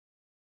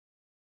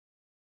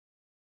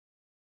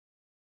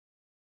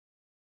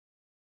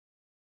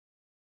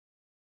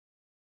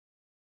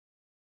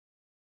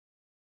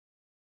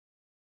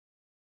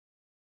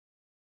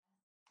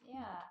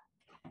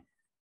Yeah.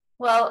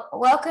 Well,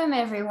 welcome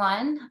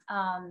everyone.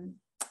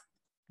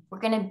 We're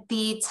going to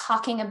be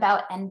talking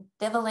about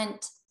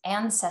ambivalent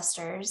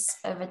ancestors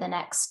over the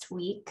next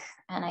week.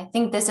 And I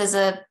think this is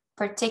a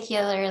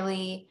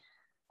particularly,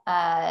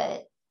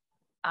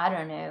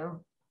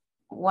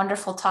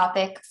 wonderful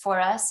topic for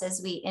us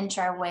as we inch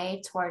our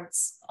way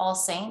towards All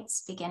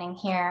Saints, beginning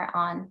here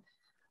on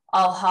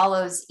All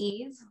Hallows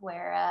Eve,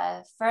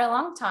 where for a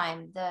long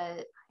time,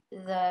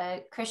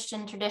 the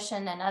Christian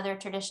tradition and other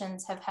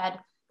traditions have had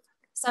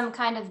some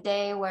kind of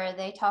day where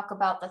they talk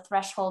about the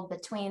threshold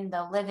between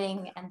the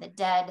living and the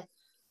dead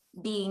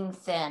being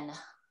thin.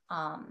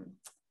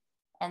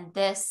 And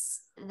this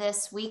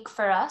week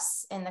for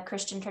us in the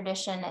Christian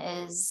tradition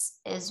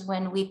is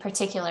when we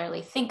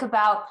particularly think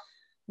about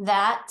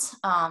that,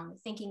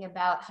 thinking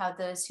about how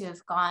those who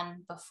have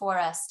gone before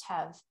us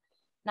have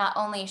not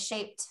only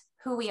shaped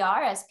who we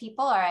are as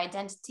people, our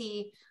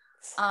identity,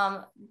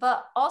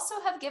 but also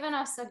have given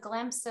us a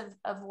glimpse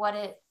of what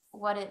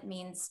it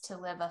means to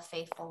live a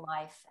faithful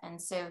life.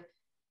 And so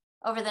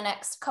over the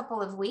next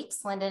couple of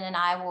weeks, Lyndon and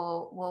I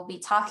will be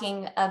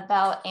talking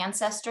about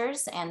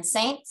ancestors and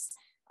saints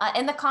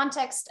in the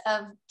context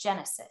of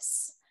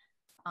Genesis.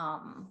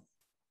 And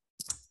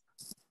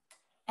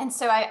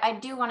so I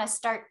do want to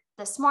start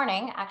this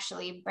morning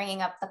actually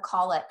bringing up the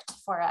collect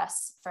for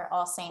us for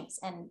All Saints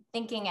and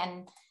thinking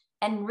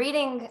and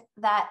reading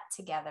that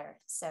together.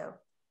 So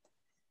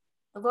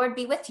the Lord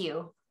be with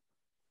you.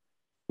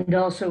 And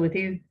also with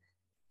you.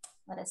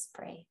 Let us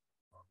pray.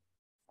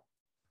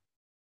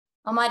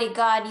 Almighty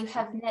God, you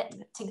have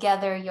knit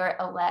together your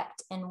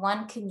elect in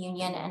one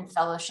communion and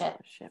fellowship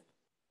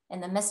in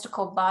the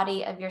mystical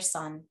body of your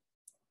Son.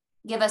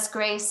 Give us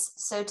grace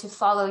so to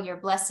follow your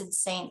blessed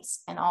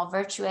saints in all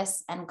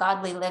virtuous and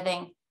godly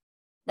living,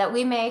 that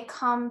we may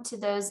come to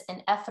those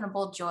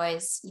ineffable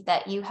joys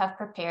that you have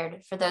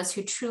prepared for those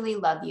who truly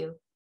love you.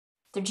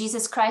 Through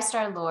Jesus Christ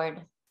our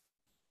Lord,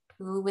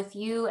 who with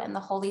you and the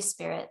Holy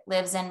Spirit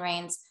lives and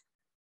reigns,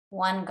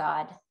 one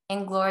God,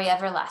 in glory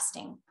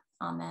everlasting.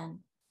 Amen.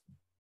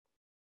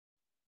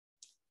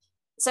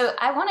 So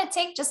I want to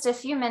take just a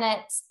few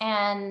minutes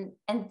and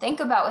think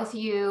about with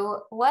you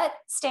what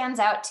stands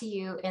out to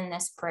you in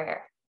this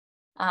prayer.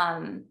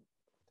 I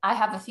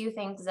have a few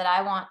things that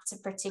I want to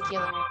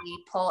particularly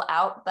pull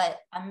out, but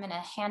I'm going to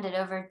hand it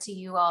over to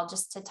you all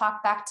just to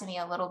talk back to me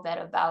a little bit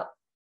about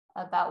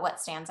what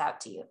stands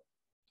out to you.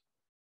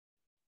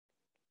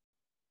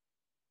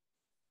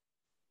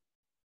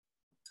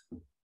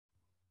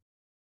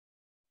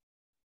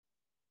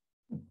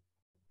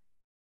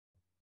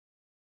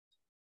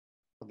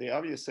 The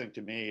obvious thing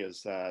to me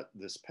is that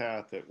this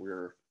path that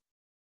we're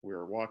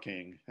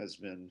walking has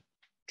been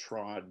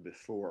trod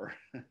before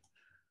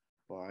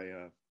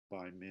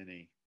by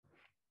many,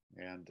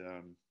 and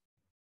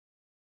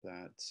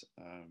that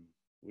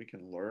we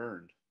can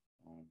learn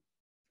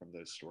from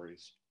those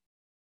stories.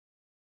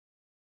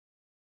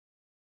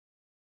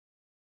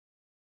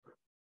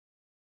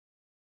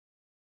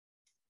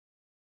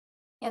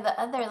 Yeah, the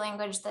other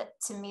language that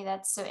to me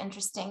that's so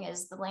interesting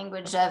is the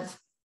language of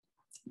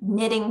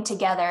knitting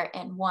together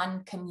in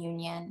one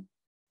communion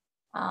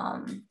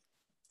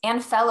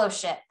and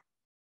fellowship.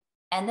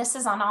 And this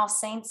is on All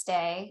Saints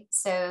Day.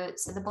 So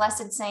the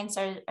blessed saints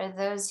are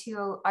those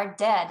who are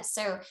dead.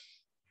 So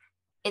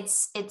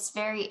it's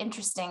very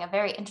interesting, a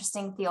very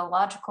interesting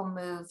theological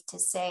move to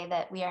say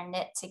that we are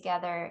knit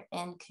together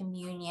in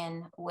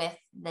communion with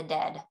the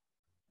dead.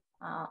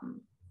 I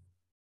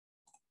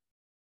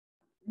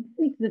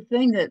think the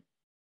thing that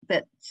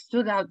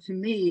stood out to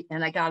me,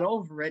 and I got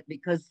over it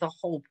because the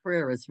whole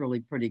prayer is really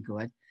pretty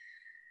good.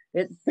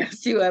 It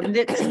says you have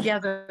knit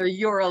together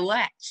your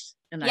elect.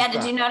 And yeah,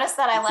 did you notice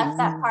that I left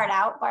that part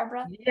out,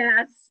 Barbara?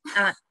 Yes.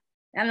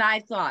 And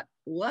I thought,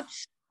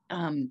 whoops.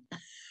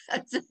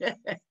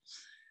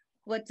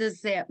 What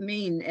does that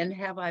mean? And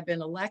have I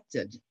been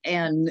elected?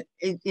 And,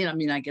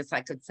 I guess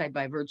I could say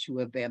by virtue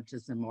of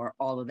baptism or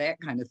all of that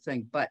kind of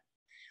thing. But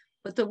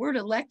the word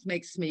elect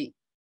makes me,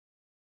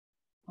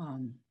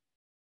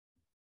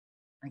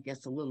 I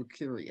guess, a little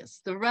curious.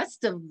 The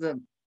rest of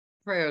the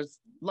prayer is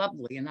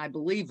lovely, and I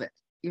believe it,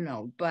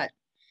 but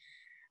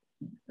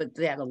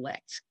that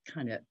elect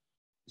kind of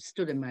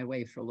stood in my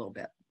way for a little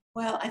bit.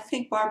 Well, I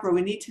think, Barbara,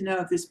 we need to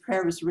know if this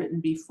prayer was written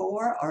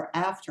before or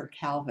after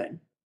Calvin.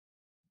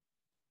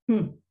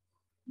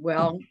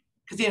 Well,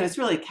 because it's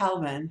really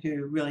Calvin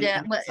who really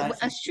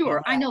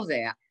sure, I know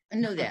that,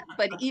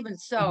 but even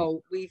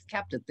so, we've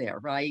kept it there,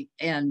 right?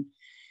 And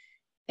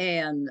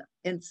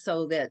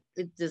so that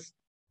it's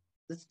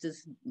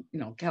just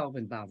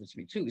Calvin bothers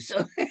me too.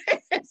 So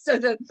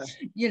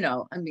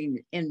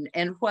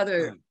and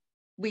whether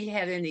we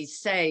had any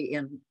say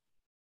in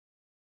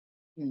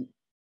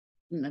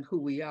who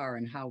we are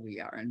and how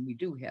we are, and we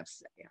do have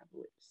say, I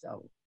believe.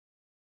 So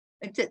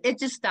it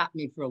just stopped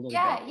me for a little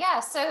bit. Yeah.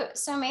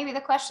 So maybe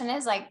the question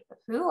is like,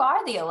 who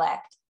are the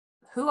elect?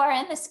 Who are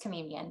in this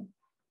communion?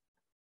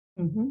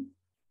 Mm-hmm.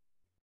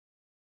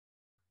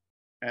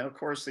 And of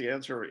course, the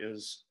answer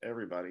is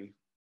everybody.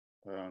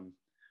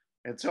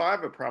 And so I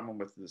have a problem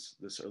with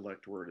this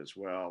elect word as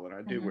well. And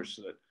I do Mhm. wish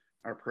that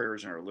our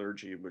prayers and our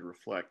liturgy would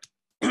reflect.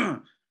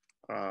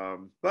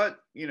 But,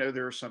 you know,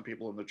 there are some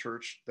people in the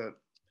church that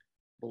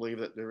believe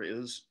that there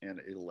is an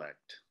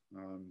elect.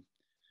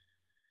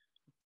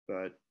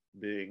 But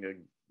being a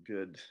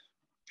good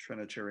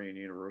Trinitarian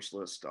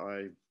Universalist,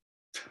 I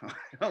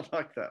don't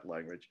like that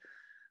language.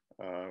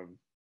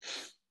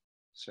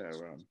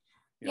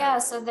 Yeah,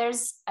 so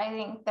I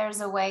think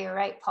there's a way, you're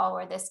right, Paul,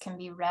 where this can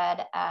be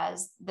read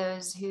as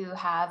those who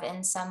have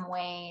in some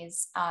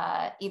ways,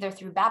 either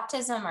through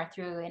baptism or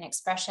through an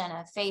expression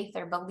of faith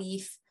or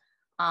belief,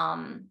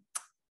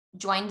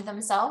 joined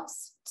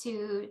themselves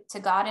to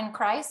God in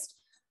Christ.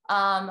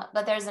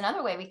 But there's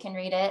another way we can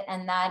read it,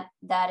 and that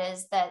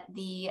is that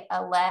the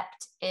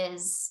elect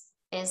is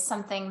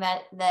something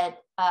that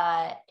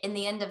in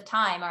the end of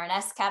time, or an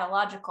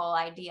eschatological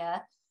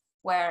idea,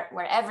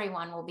 where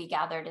everyone will be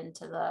gathered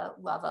into the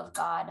love of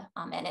God,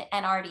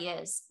 and already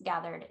is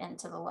gathered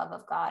into the love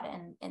of God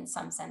in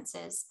some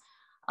senses,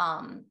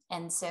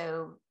 and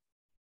so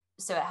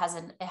it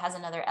has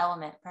another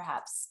element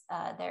perhaps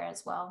there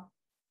as well.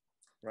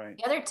 Right.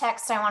 The other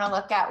text I want to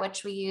look at,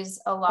 which we use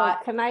a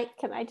lot. Well,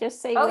 can I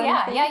just say? Oh one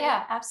yeah, thing?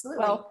 yeah,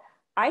 absolutely. Well,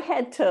 I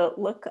had to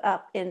look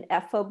up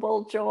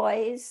ineffable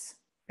joys,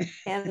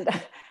 and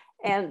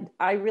and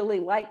I really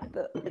liked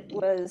it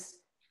was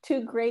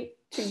too great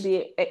to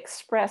be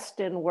expressed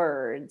in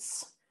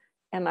words,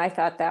 and I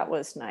thought that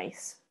was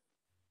nice.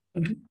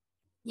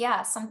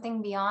 Yeah,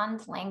 something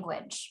beyond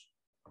language.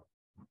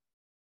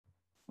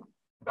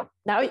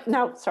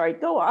 Now, sorry,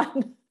 go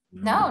on.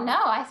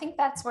 No, I think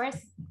that's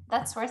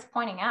worth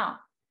pointing out.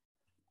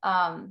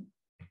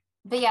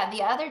 But yeah,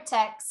 the other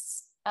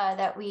texts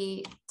that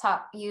we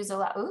use a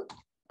lot. Ooh,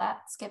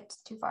 that skipped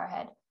too far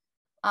ahead.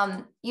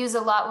 Use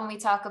a lot when we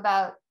talk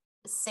about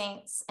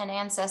saints and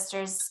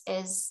ancestors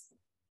is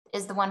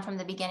the one from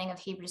the beginning of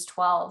Hebrews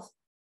 12.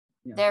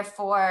 Yeah.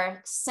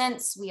 Therefore,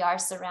 since we are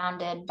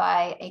surrounded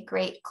by a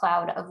great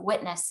cloud of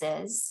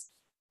witnesses,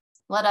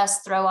 let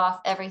us throw off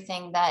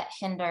everything that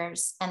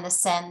hinders and the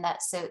sin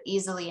that so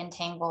easily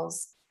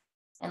entangles,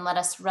 and let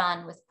us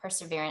run with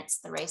perseverance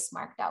the race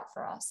marked out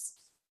for us.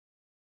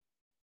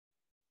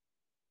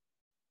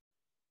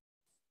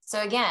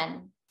 So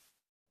again,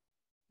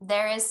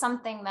 there is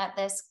something that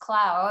this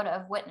cloud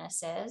of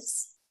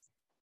witnesses,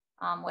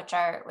 which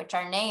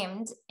are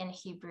named in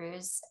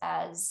Hebrews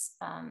as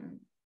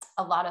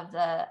a lot of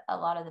the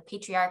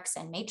patriarchs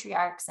and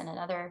matriarchs in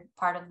another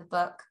part of the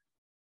book,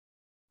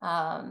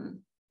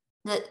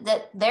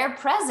 that their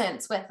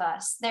presence with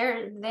us,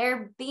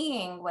 their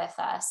being with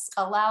us,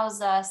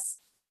 allows us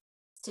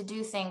to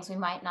do things we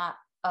might not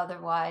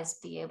otherwise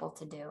be able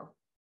to do,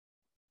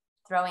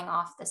 throwing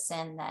off the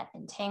sin that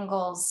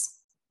entangles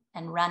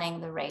and running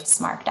the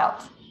race marked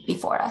out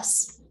before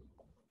us.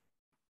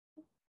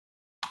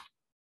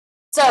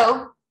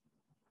 So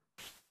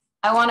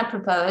I want to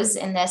propose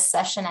in this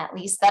session, at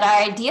least, that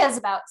our ideas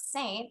about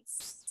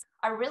saints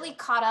are really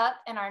caught up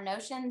in our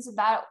notions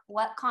about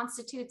what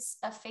constitutes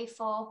a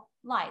faithful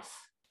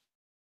life.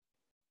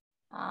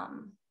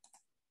 How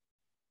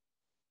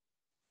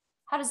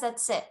does that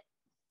sit?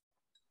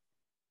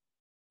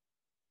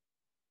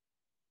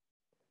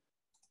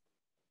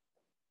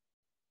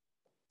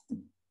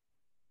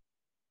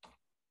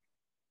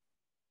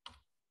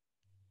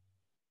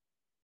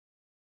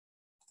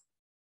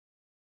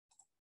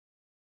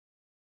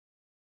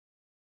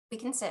 We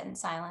can sit in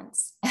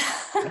silence.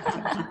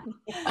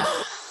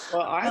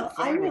 Well, I'm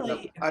fine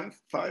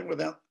with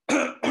that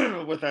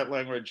with that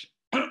language.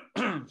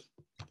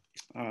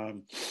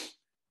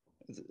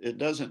 It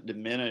doesn't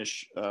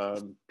diminish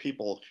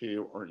people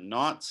who are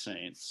not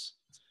saints.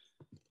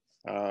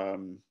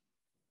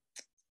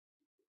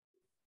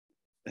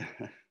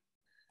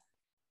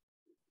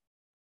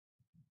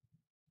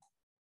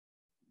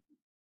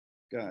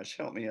 Gosh,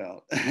 help me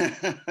out.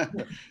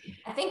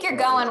 I think you're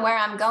going where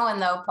I'm going,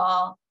 though,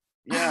 Paul.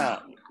 Yeah.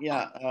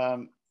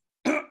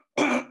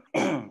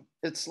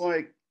 It's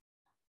like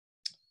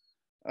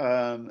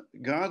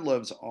God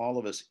loves all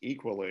of us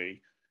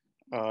equally,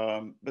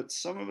 but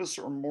some of us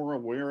are more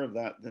aware of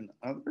that than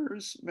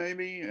others,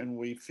 maybe, and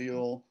we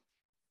feel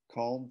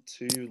called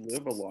to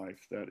live a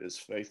life that is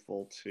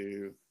faithful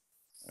to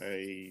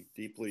a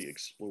deeply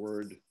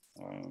explored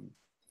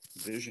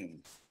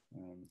vision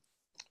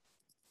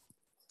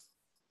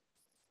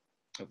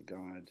of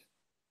God.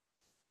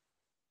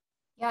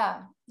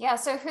 Yeah.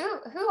 So who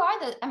are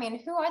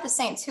the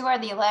saints? Who are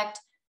the elect?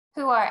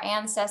 Who are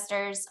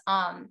ancestors?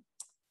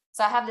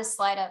 So I have this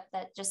slide up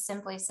that just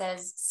simply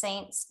says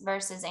saints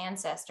versus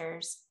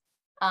ancestors.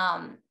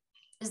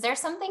 Is there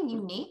something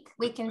unique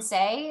we can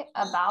say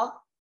about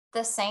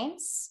the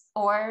saints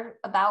or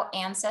about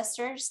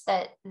ancestors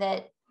that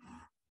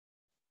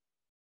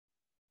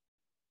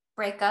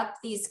break up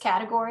these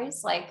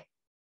categories? Like,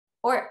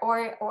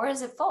 or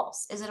is it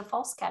false? Is it a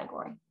false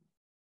category?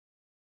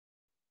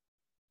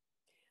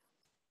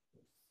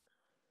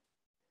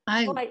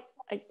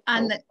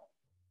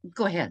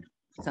 Go ahead,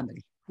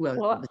 somebody.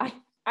 Well,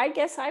 I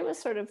guess I was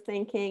sort of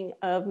thinking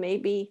of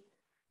maybe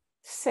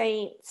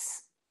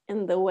saints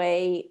in the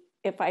way,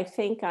 if I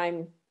think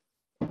I'm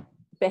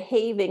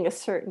behaving a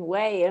certain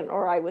way, and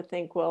or I would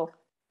think, well,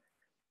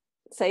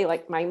 say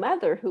like my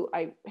mother, who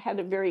I had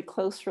a very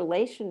close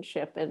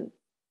relationship, and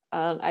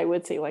I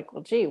would say like,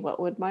 well, gee, what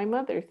would my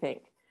mother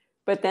think?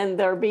 But then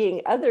there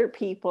being other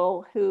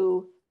people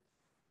who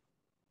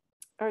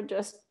are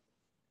just,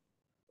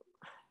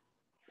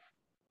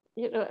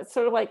 it's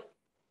sort of like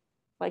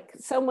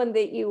someone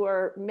that you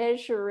are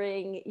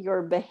measuring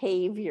your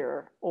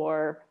behavior,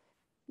 or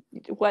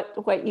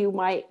what you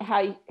might,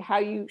 how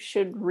you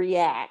should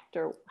react,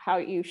 or how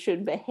you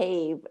should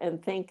behave,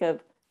 and think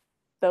of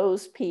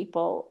those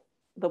people,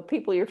 the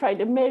people you're trying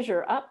to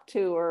measure up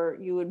to, or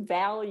you would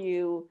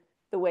value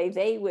the way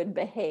they would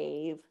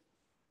behave,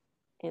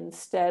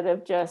 instead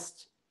of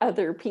just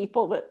other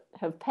people that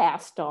have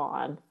passed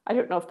on. I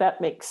don't know if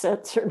that makes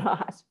sense or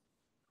not.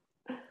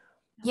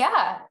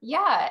 Yeah.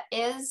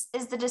 Is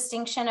the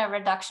distinction a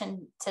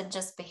reduction to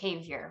just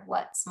behavior,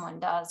 what someone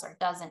does or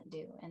doesn't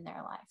do in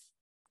their life?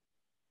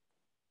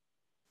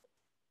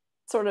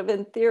 Sort of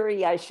in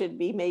theory, I should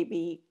be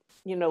maybe,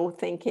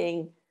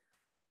 thinking,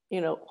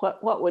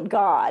 what would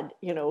God,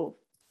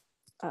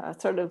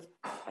 sort of,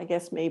 I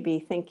guess maybe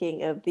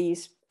thinking of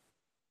these,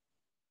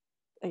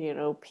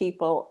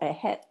 people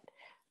ahead,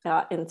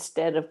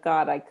 instead of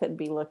God. I could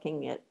be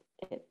looking at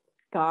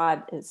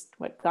God is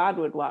what God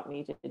would want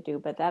me to do,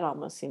 but that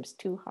almost seems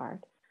too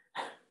hard.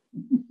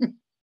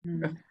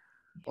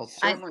 Well,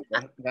 certainly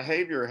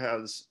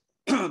behavior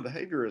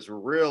is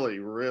really,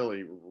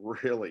 really,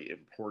 really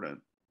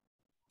important.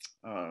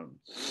 I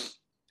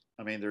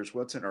mean, there's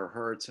what's in our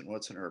hearts and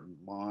what's in our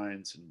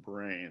minds and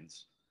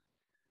brains,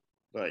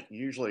 but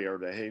usually our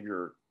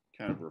behavior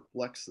kind of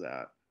reflects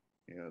that.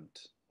 And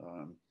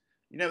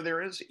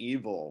there is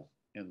evil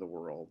in the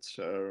world,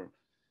 so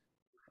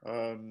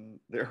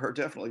there are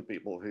definitely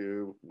people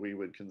who we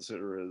would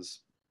consider as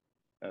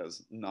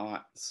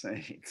not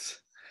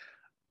saints.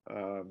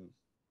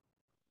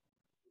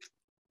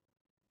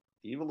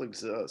 Evil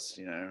exists,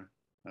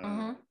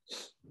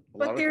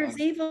 but there's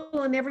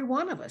evil in every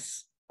one of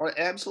us. Oh,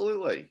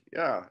 absolutely,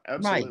 yeah,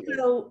 absolutely. Right.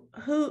 So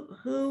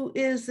who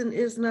is and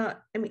is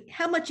not? I mean,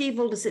 how much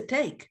evil does it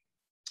take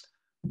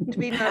to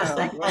be not a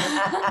saint?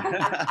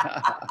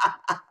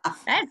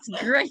 That's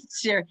great,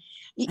 Sherry.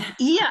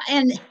 Yeah,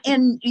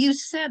 and you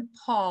said,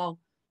 Paul,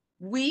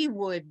 we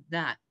would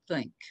not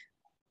think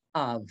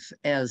of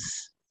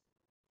as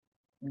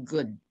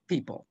good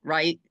people,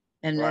 right?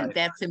 And right.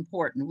 That's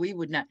important. We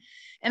would not.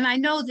 And I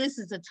know this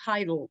is a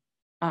title,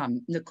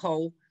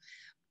 Nicole,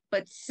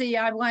 but see,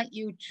 I want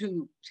you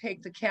to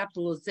take the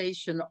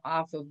capitalization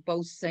off of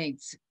both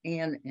saints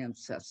and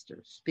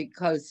ancestors,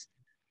 because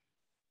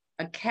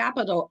a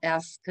capital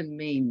S can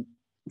mean,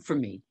 for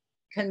me,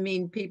 can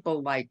mean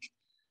people like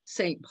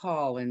St.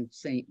 Paul and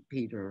St.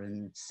 Peter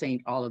and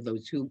all of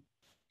those who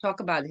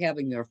talk about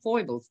having their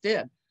foibles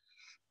did.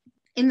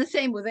 And the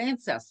same with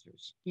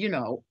ancestors,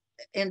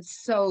 and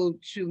so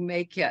to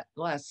make it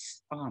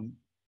less,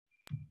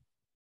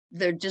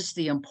 they're just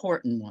the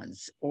important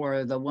ones,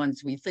 or the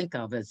ones we think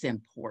of as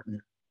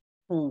important.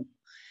 And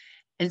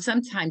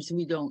sometimes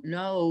we don't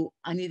know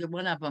on either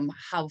one of them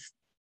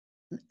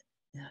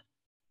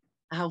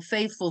how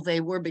faithful they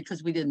were,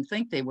 because we didn't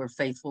think they were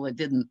faithful. It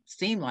didn't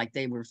seem like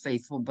they were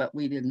faithful, but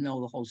we didn't know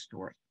the whole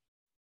story.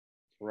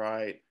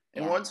 Right.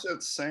 In one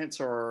sense, saints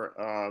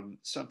are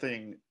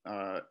something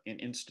an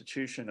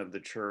institution of the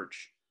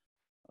church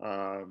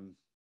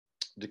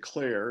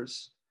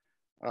declares.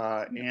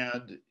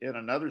 And in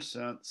another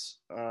sense,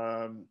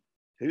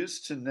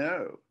 who's to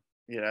know?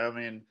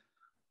 Winnie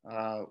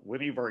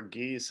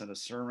Varghese, in a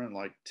sermon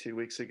like 2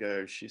 weeks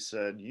ago, she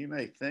said, "You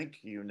may think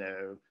you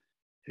know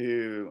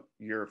who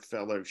your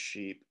fellow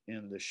sheep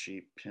in the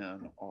sheep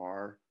pen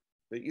are,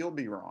 but you'll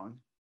be wrong."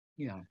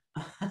 Yeah.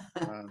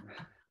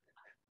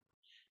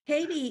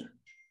 Katie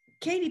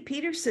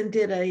Peterson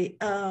did a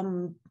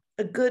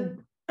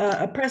good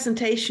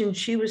presentation.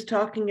 She was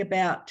talking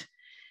about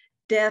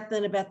death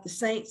and about the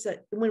saints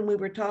when we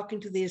were talking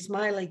to the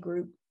Ismaili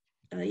group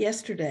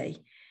yesterday,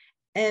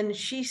 and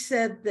she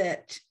said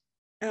that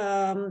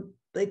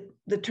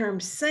the term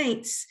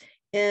saints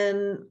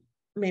in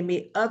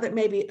maybe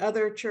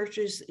other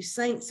churches,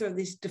 saints are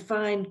this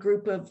defined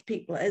group of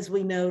people, as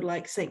we know,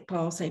 like St.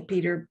 Paul, St.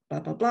 Peter, blah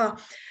blah blah.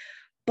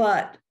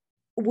 But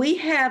we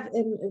have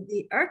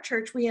in our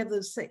church, we have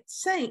those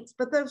saints,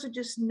 but those are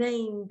just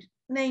named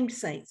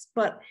saints.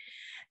 But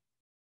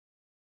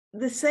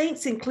the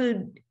saints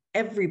include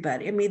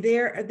everybody. I mean,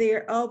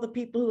 they're all the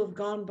people who have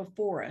gone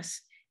before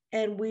us,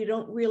 and we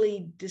don't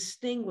really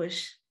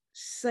distinguish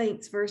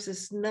saints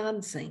versus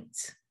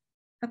non-saints.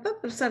 I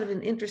thought that was sort of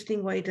an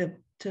interesting way to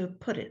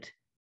put it.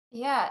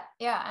 Yeah,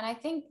 and I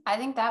think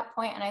that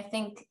point, and I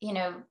think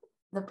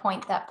the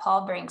point that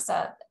Paul brings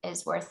up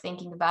is worth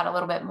thinking about a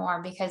little bit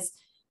more, because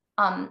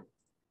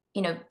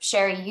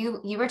Sherry,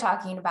 you were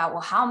talking about,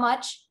 well, how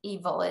much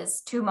evil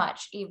is too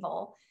much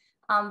evil,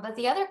 but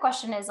the other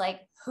question is, like,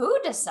 who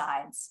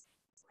decides,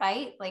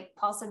 right? Like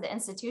Paul said, the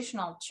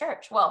institutional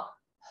church. Well,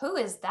 who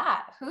is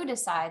that? Who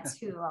decides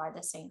who are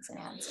the saints and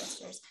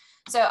ancestors?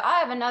 So I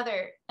have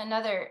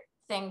another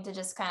thing to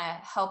just kind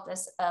of help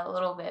us a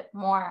little bit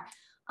more.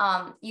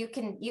 You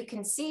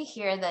can see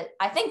here that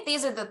I think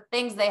these are the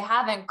things they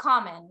have in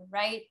common,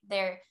 right?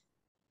 They're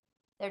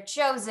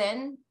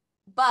chosen,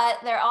 but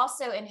they're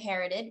also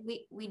inherited.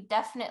 We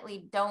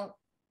definitely don't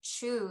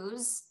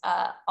choose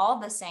all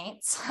the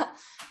saints.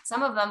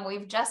 Some of them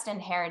we've just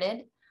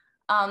inherited.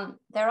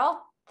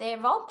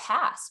 They've all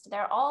passed.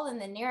 They're all in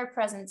the near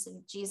presence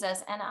of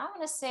Jesus. And I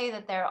want to say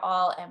that they're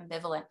all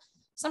ambivalent.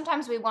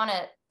 Sometimes we want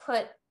to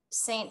put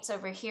saints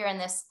over here in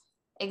this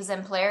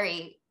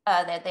exemplary,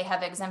 that they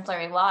have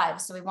exemplary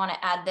lives. So we want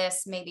to add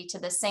this maybe to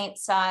the saint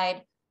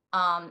side.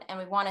 And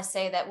we want to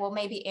say that, well,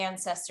 maybe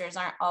ancestors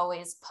aren't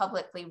always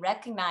publicly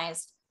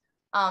recognized.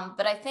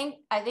 But I think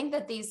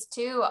that these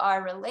two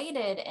are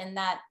related in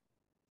that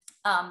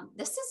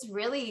this is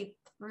really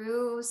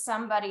through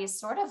somebody's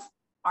sort of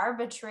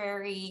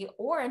arbitrary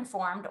or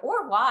informed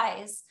or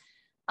wise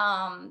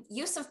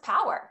use of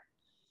power.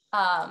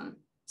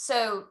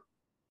 So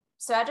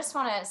I just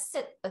want to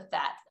sit with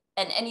that,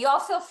 and you all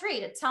feel free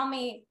to tell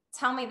me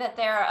that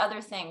there are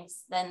other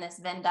things than this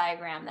Venn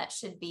diagram that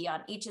should be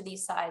on each of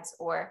these sides,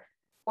 or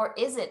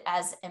is it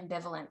as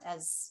ambivalent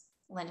as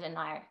Linda and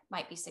I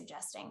might be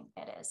suggesting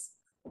it is?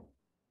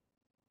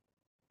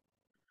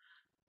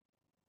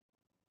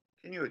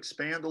 Can you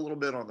expand a little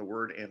bit on the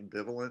word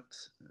ambivalent?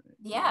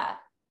 Yeah,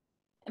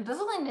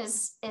 ambivalent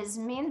is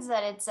means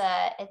that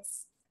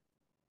it's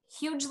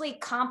hugely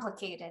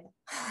complicated.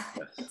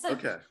 Yes.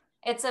 Okay.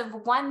 It's of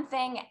one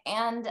thing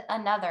and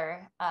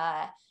another.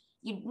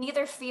 You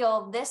neither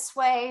feel this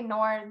way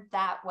nor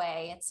that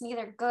way. It's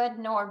neither good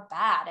nor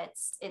bad.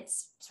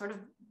 It's sort of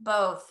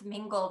both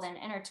mingled and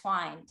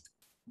intertwined.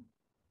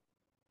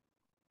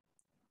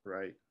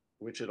 Right,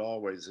 which it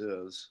always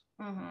is.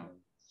 Mm-hmm.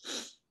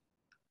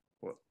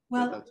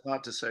 Well, that's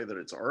not to say that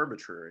it's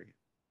arbitrary.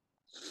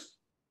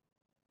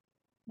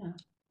 No.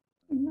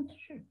 I'm not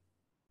sure.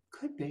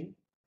 Could be.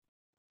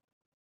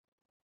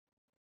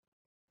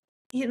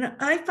 You know,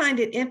 I find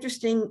it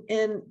interesting,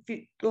 in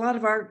a lot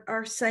of our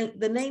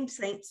the name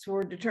saints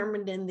were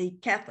determined in the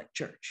Catholic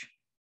Church.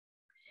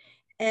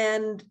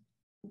 And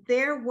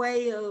their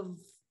way of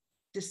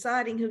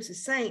deciding who's a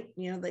saint,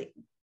 you know,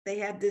 they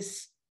have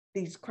these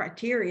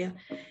criteria.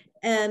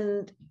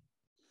 And,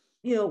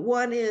 you know,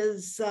 one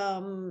is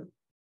some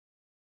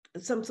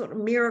sort of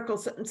miracle.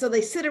 So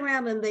they sit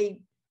around and they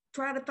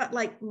try to find,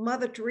 like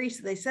Mother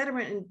Teresa, they sat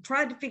around and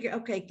tried to figure,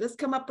 okay, let's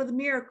come up with a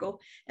miracle.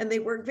 And they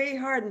work very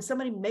hard, and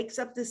somebody makes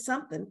up this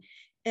something,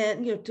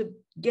 and, you know, to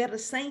get a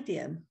saint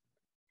in.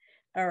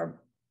 And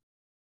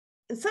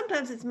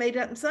sometimes it's made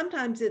up, and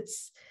sometimes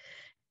it's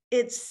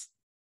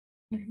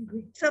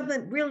something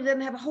that really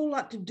doesn't have a whole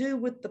lot to do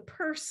with the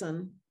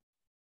person.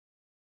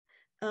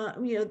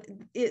 You know,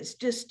 it's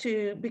just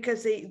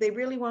because they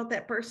really want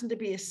that person to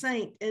be a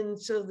saint,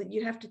 and so that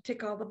you have to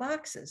tick all the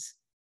boxes.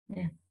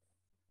 Yeah.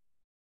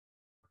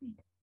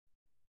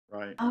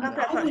 Right.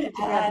 I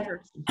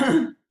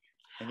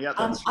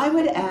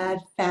would add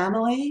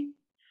family,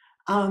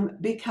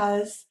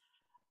 because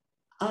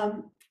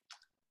I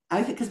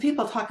think, because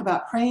people talk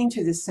about praying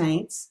to the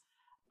saints,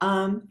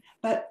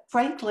 but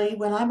frankly,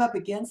 when I'm up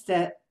against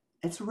it,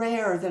 it's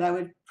rare that I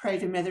would pray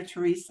to Mother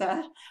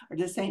Teresa or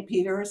to St.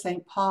 Peter or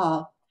St.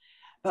 Paul.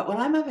 But when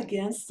I'm up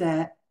against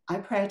it, I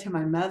pray to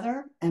my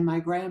mother and my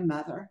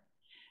grandmother.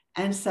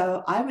 And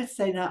so I would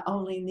say not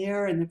only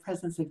near in the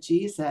presence of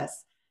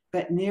Jesus,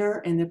 but near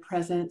in the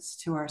presence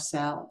to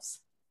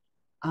ourselves,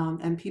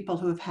 and people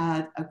who have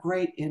had a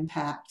great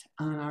impact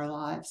on our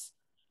lives.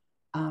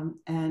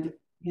 And,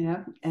 you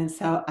know, and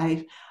so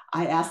I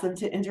ask them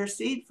to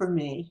intercede for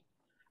me.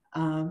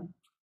 And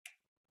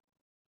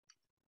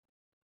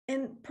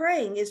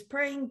praying, is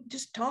praying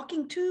just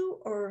talking to,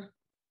 or,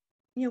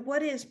 you know,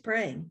 what is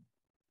praying?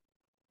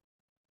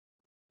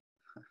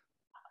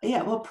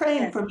 Yeah, well,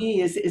 praying for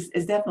me is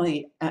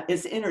definitely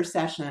is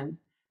intercession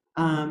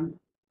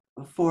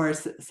for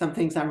some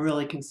things I'm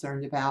really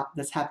concerned about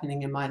that's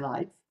happening in my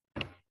life.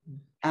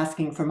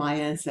 Asking for my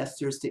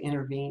ancestors to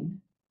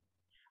intervene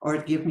or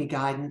to give me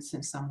guidance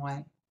in some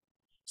way.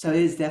 So it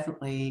is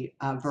definitely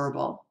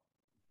verbal.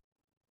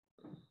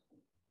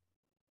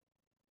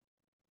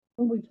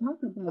 When we talk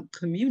about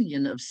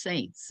communion of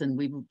saints, and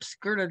we've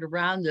skirted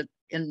around it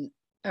in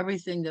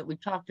everything that we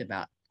talked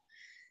about.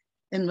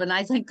 And when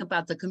I think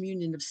about the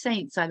communion of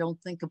saints, I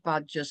don't think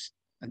about just,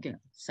 again,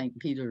 St.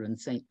 Peter and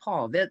St.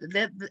 Paul. There's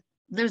that.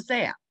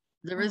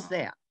 There is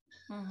that.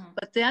 Mm-hmm.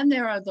 But then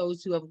there are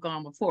those who have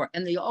gone before.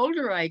 And the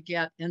older I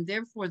get, and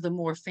therefore the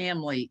more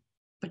family,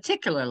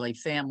 particularly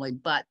family,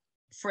 but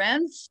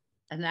friends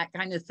and that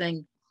kind of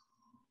thing,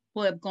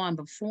 who have gone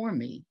before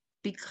me,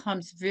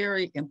 becomes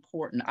very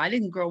important. I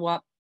didn't grow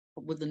up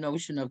with the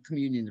notion of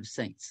communion of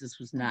saints. This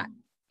was not,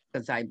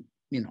 because I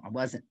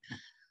wasn't.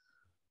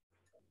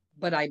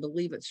 But I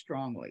believe it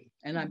strongly.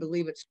 And I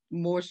believe it's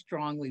more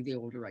strongly the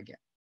older I get.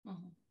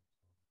 Mm-hmm.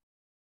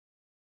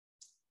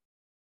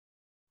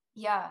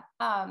 Yeah.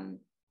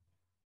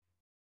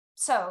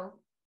 So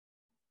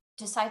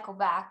to cycle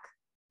back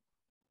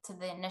to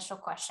the initial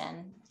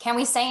question, can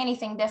we say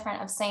anything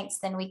different of saints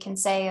than we can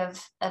say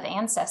of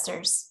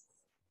ancestors?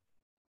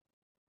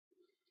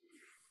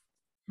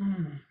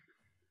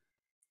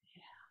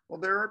 Well,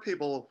 there are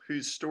people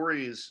whose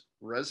stories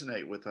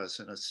resonate with us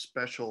in a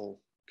special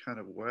kind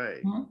of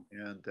way.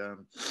 And,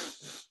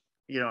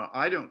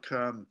 I don't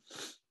come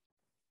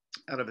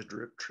out of a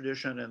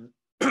tradition, and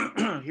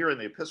here in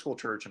the Episcopal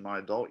Church in my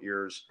adult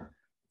years,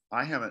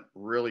 I haven't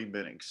really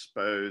been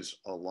exposed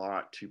a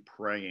lot to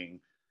praying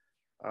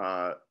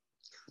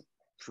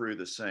through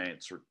the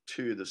saints or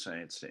to the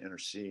saints to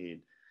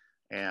intercede.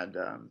 And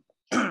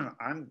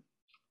I'm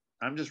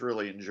just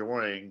really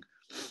enjoying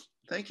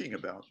thinking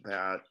about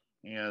that,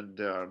 and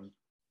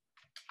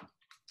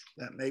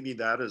that maybe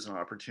that is an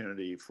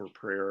opportunity for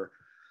prayer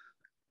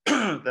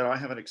that I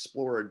haven't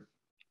explored.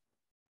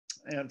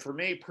 And for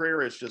me,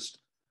 prayer is just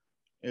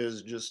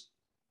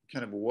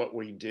kind of what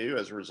we do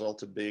as a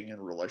result of being in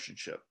a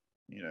relationship,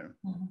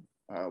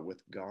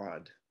 with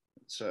God.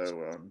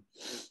 So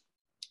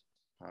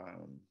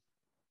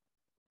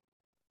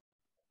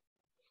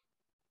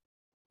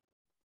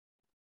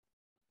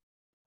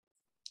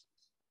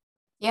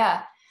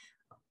yeah,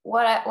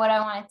 what I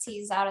want to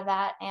tease out of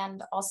that,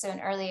 and also an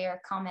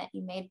earlier comment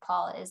you made,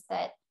 Paul, is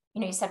that,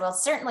 you said, well,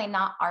 it's certainly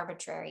not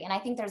arbitrary. And I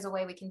think there's a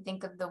way we can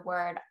think of the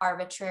word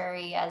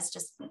arbitrary as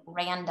just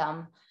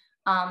random.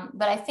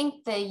 But I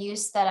think the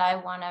use that I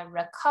want to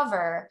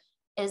recover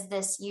is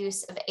this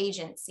use of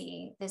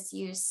agency, this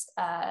use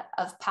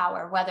of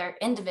power, whether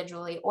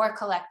individually or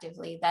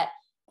collectively, that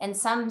in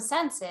some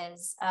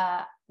senses,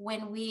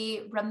 when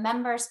we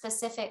remember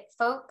specific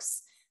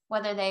folks,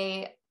 whether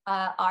they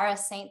are a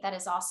saint that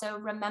is also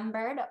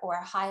remembered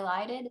or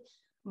highlighted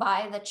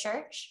by the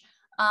church,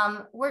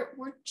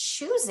 we're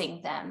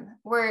choosing them.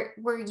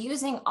 We're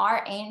using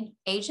our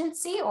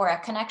agency or a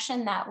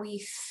connection that we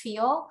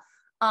feel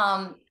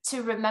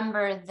to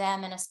remember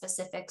them in a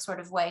specific sort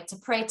of way, to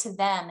pray to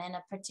them in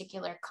a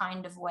particular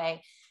kind of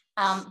way,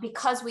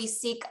 because we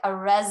seek a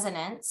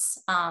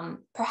resonance,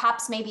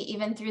 perhaps maybe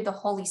even through the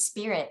Holy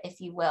Spirit, if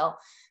you will,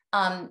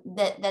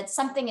 that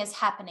something is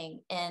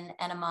happening in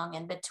and among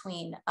and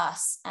between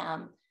us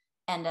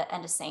and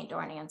a saint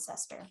or an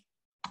ancestor.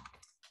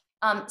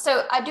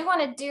 So I do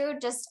want to do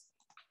just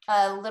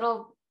a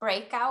little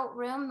breakout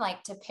room,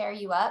 like to pair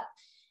you up.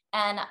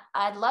 And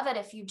I'd love it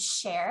if you'd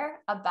share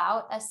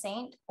about a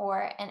saint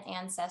or an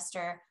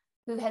ancestor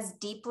who has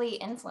deeply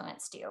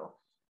influenced you.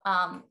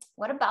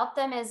 What about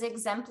them is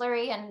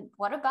exemplary, and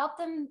what about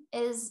them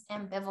is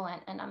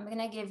ambivalent? And I'm going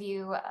to give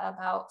you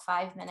about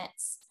 5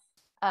 minutes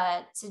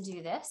to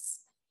do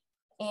this.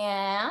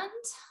 And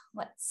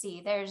let's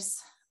see,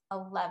 there's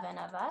 11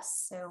 of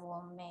us, so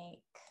we'll make,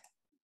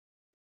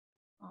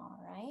 all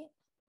right.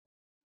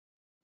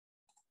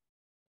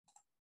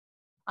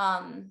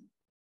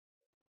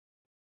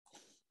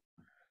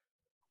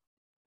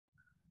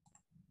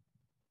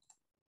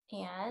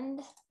 And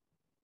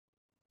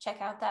check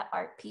out that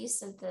art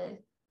piece of the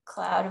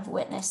cloud of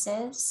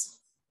witnesses.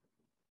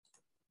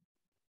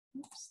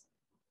 Oops.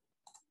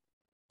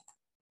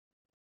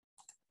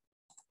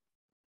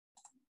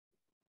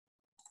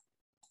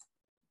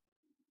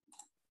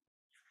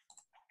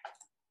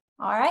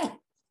 All right,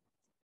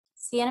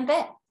 see you in a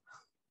bit.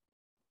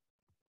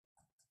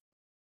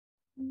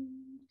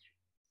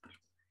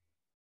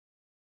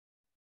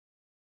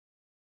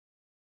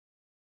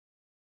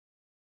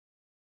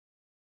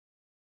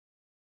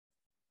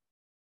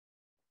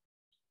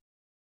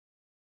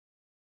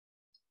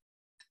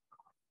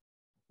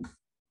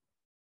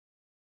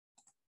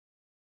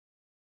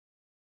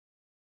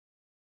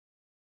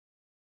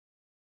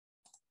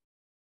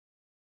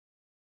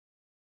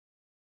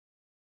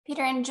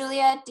 Peter and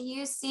Julia, do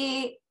you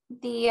see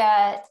the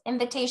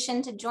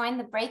invitation to join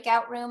the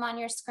breakout room on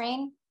your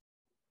screen?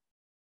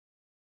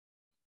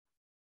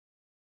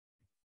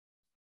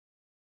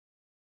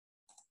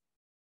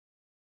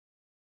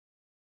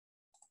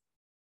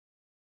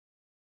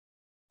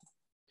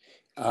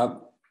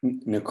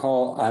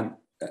 Nicole,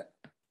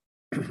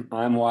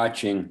 I'm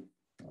watching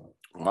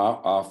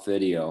off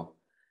video.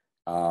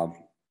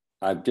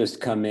 I've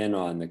just come in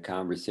on the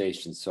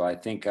conversation, so I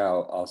think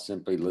I'll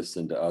simply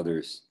listen to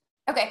others.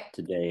 Okay.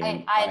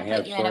 Today, I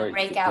put you in a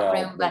breakout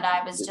room, but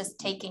I was just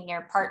taking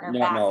your partner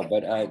back. No,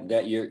 but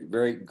that you're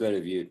very good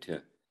of you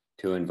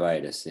to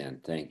invite us in.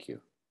 Thank you.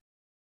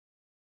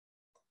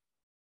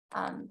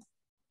 Well,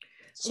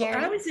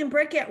 I was in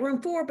breakout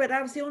room 4, but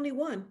I was the only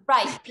one.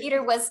 Right,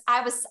 Peter was.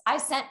 I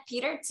sent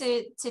Peter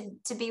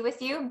to be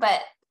with you,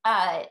 but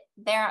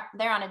they're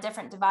on a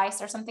different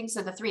device or something,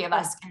 so the 3 of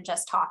us can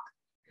just talk.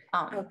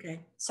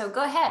 Okay. So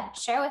go ahead,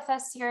 share with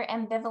us your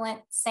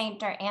ambivalent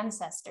saint or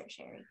ancestor,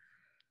 Sherry.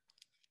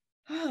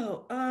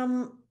 Oh,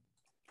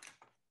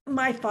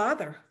 my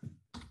father.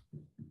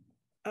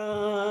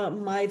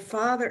 My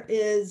father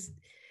is,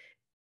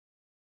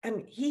 I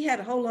mean, he had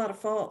a whole lot of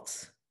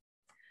faults,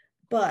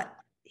 but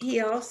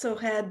he also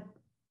had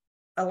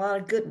a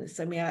lot of goodness.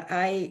 I mean,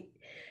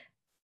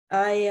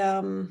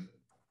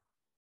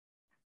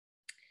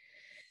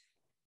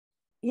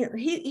 you know,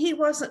 he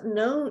wasn't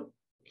known.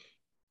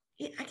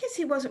 I guess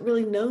he wasn't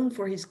really known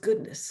for his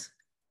goodness.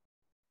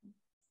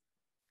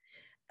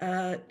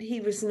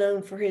 He was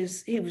known for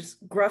he was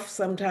gruff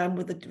sometime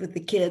with the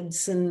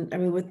kids, and I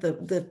mean with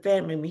the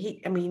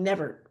family. I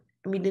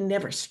mean, he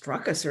never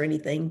struck us or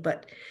anything,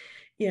 but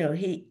you know,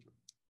 he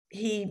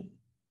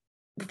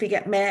if he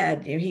got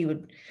mad, you know, he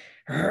would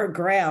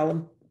growl,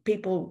 and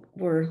people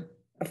were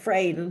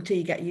afraid until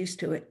you got used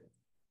to it.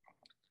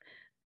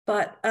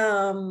 But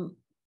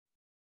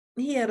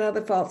he had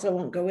other faults I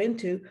won't go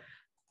into,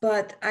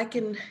 but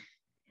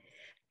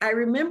I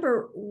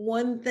remember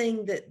one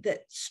thing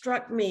that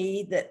struck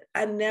me that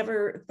I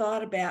never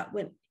thought about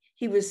when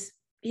he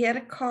had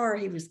a car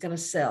he was going to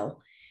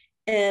sell,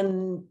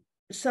 and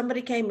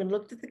somebody came and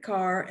looked at the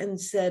car and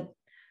said,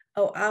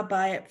 "Oh, I'll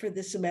buy it for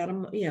this amount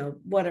of, you know,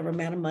 whatever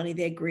amount of money."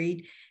 They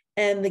agreed,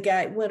 and the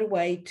guy went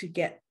away to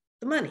get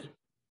the money.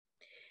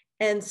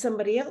 And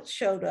somebody else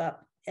showed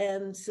up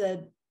and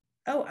said,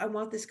 "Oh, I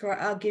want this car.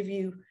 I'll give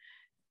you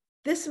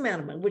this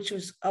amount of money," which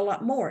was a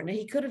lot more. Now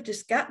he could have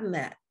just gotten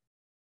that.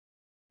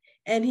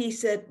 And he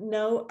said,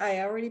 "No,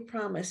 I already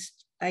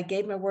promised. I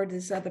gave my word to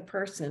this other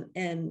person,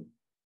 and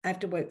I have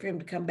to wait for him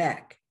to come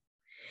back."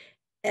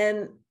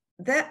 And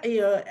that,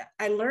 you know,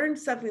 I learned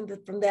something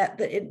from that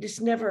it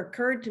just never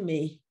occurred to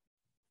me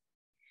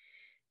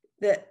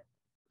that,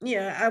 you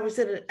know, I was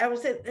at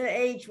an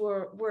age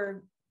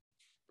where,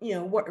 you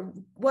know,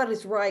 what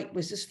is right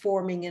was just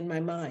forming in my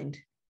mind.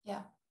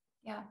 Yeah.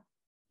 Yeah.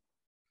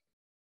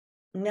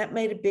 And that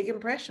made a big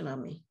impression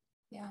on me.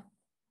 Yeah.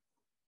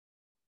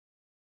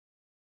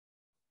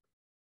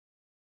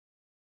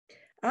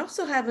 I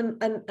also have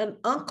an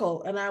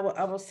uncle, and I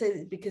will say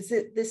that because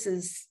this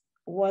is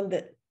one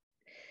that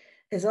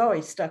has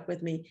always stuck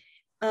with me.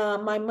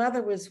 My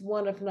mother was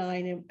one of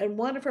 9, and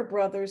one of her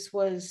brothers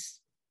was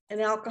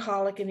an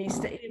alcoholic, and he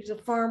was a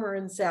farmer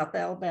in South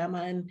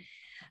Alabama, and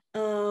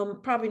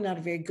probably not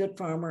a very good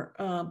farmer,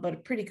 but a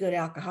pretty good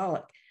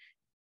alcoholic.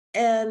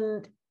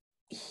 And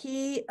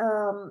he,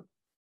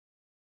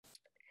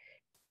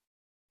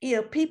 you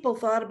know, people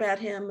thought about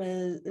him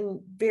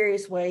in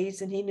various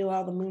ways, and he knew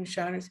all the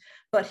moonshiners,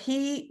 but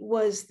he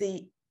was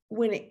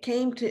when it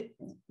came to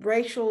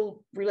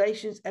racial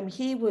relations, I mean,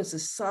 he was a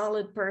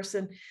solid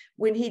person.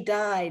 When he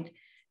died,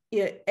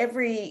 you know,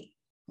 every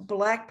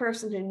Black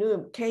person who knew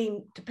him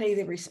came to pay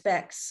their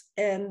respects.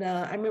 And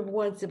I remember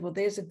one said, "Well,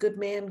 there's a good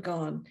man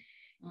gone."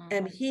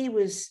 And he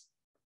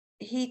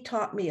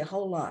taught me a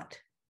whole lot.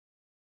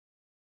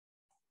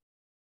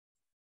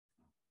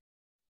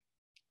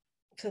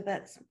 So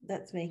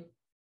that's me.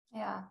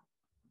 Yeah.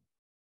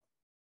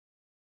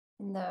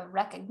 And the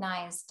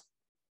recognized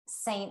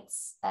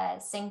saints,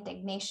 Saint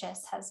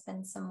Ignatius has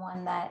been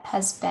someone that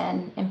has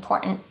been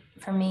important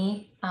for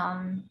me,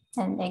 and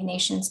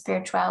Ignatian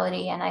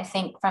spirituality. And I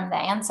think from the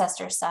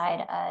ancestor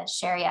side,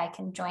 Sherry, I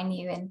can join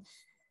you in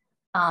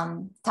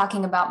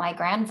talking about my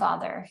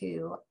grandfather,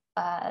 who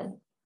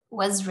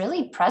was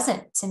really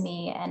present to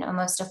me and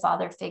almost a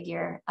father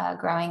figure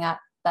growing up,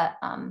 but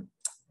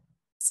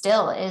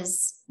still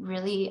is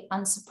really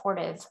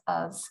unsupportive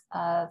of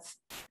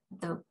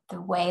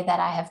the way that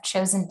I have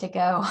chosen to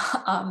go,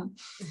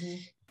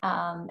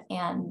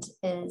 and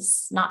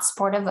is not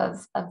supportive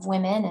of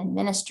women and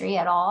ministry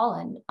at all,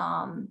 and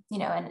you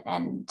know,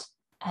 and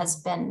has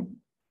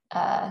been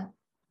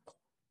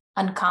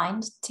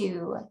unkind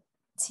to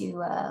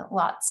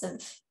lots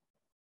of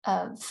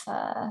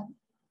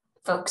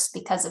folks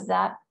because of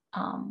that.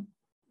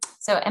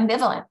 So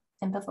ambivalent.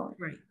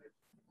 Right.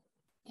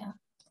 Yeah.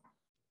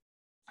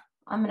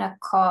 I'm gonna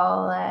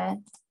call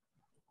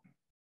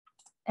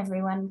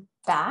everyone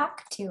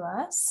back to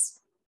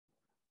us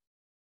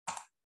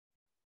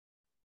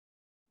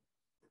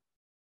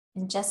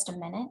in just a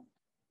minute.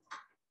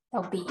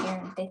 They'll be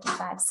here in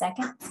 55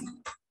 seconds.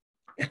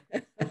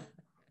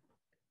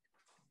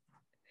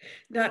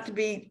 Not to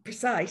be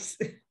precise.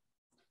 I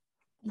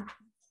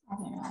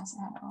didn't realize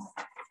that at all.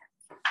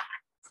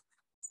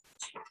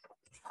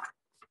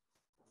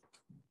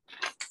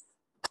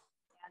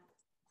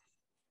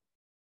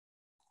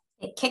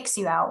 It kicks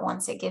you out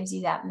once it gives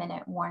you that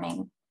minute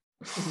warning.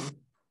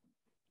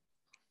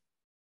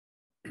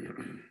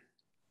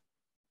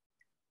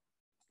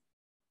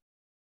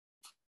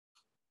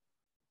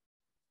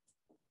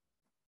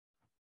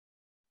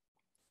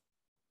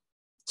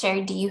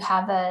 Jerry, do you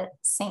have a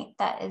saint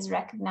that is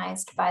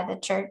recognized by the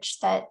church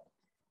that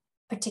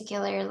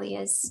particularly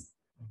is?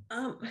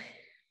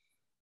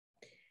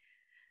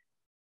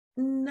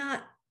 Not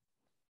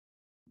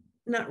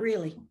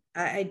really.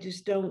 I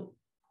just don't.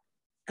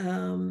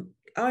 I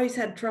always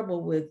had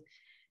trouble with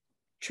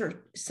church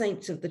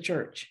saints of the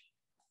church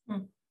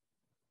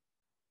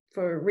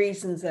for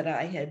reasons that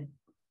I had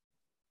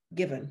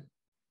given.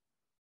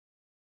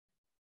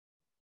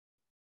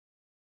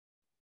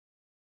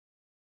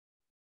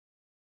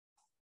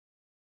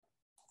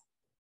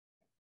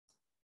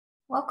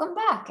 Welcome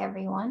back,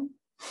 everyone.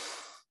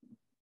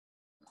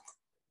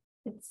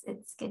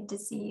 It's good to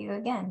see you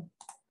again.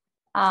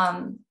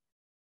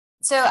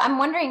 So I'm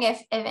wondering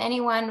if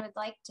anyone would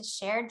like to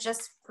share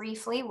just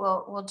briefly.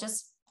 We'll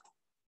just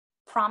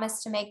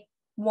promise to make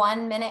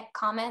 1-minute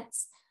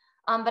comments.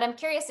 But I'm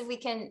curious if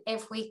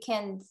we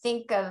can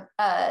think of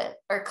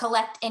or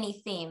collect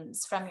any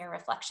themes from your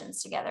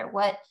reflections together.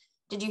 What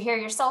did you hear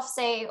yourself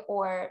say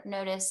or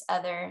notice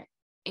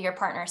your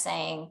partner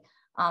saying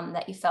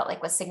that you felt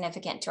like was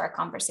significant to our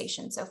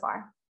conversation so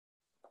far?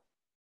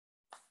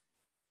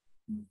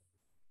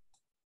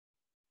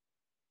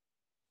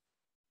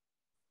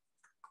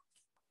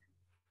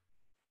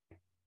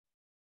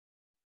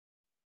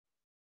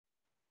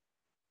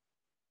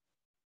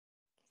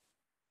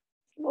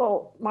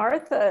 Well,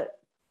 Martha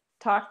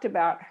talked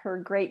about her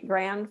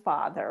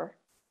great-grandfather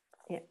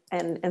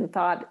and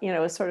thought,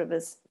 sort of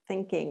as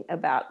thinking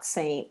about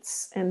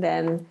saints. And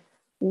then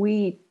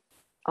we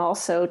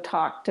also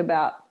talked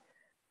about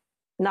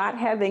not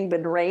having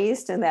been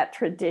raised in that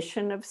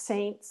tradition of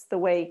saints, the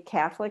way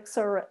Catholics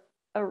are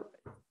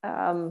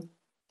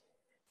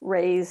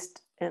raised.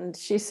 And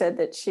she said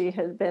that she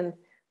had been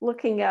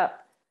looking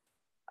up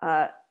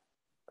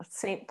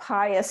St.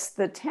 Pius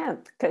X,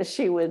 because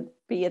she would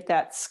be at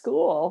that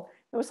school.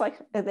 It was like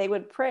they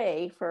would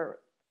pray for,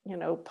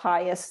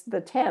 Pius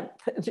X. And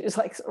she was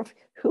like,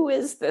 who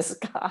is this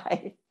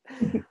guy?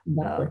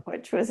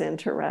 Which was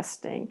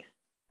interesting.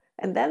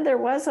 And then there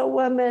was a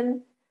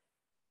woman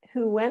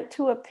who went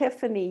to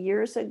Epiphany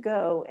years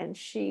ago, and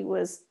she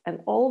was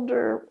an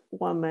older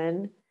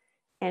woman,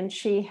 and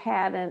she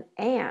had an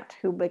aunt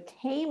who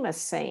became a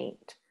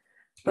saint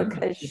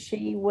because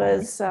she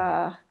was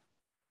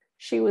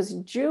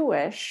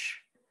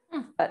Jewish,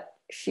 but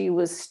she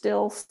was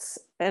still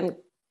and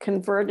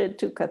converted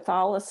to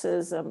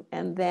Catholicism,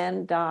 and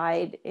then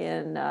died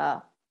in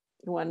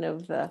one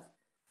of the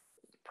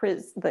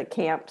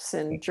camps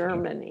in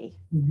Germany.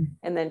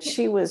 And then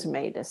she was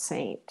made a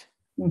saint.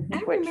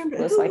 I remember,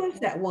 who was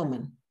that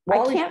woman?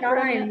 Wally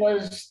Stein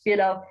was,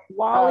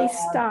 Wally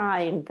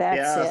Stein,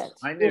 that's it.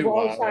 I knew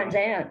Wally Stein's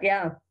aunt,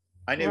 yeah.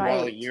 I knew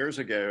Wally years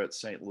ago at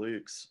St.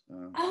 Luke's.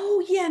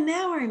 Oh yeah,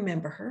 now I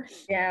remember her.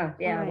 Yeah,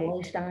 Right.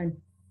 Wally Stein.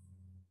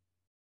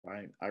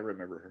 I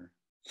remember her.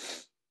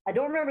 I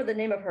don't remember the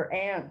name of her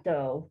aunt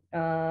though.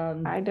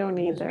 I don't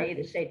either.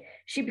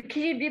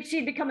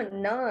 She'd become a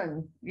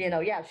nun. She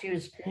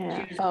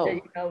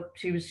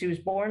was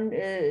born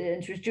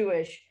and she was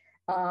Jewish.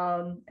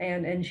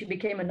 And she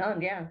became a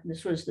nun. Yeah,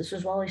 this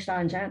was Wally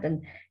Stein's aunt,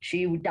 and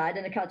she died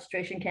in a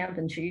concentration camp,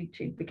 and she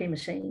became a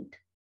saint.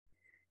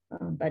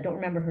 But I don't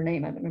remember her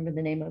name. I don't remember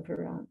the name of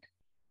her aunt.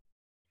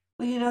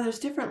 Well, there's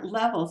different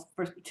levels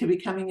to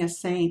becoming a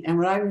saint, and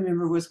what I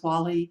remember was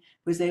Wally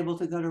was able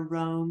to go to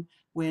Rome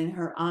when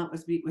her aunt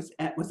was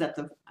at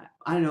the,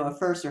 I don't know, a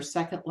first or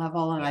second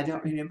level, and I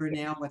don't remember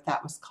now what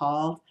that was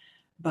called,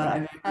 but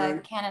I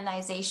remember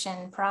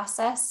Canonization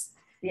process.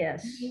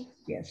 Yes.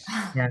 Yeah,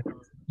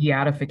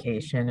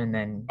 beatification, and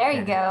then there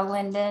you go,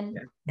 Lyndon.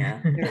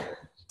 Yeah.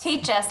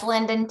 Teach us,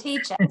 Lyndon.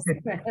 Teach us.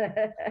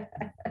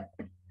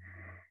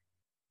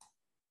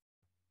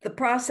 The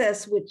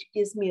process, which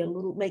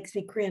makes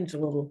me cringe a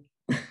little.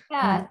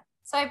 Yeah.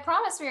 So I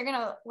promised we were going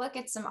to look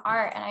at some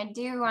art, and I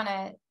do want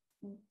to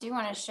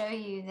show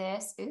you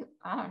this. Ooh,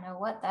 I don't know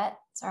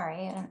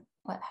sorry,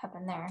 what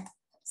happened there.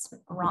 It's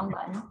the wrong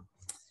button.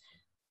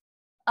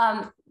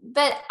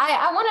 But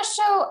I want to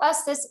show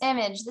us this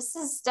image. This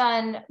is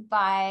done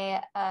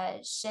by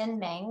Xin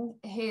Ming,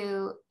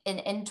 who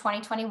in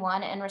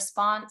 2021, in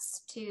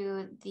response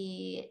to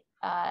the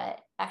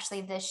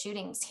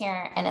shootings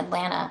here in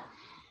Atlanta.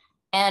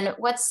 And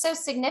what's so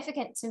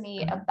significant to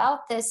me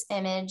about this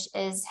image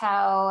is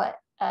how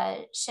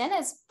Xin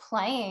is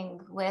playing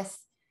with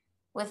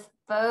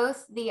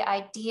both the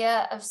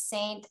idea of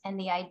saint and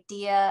the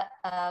idea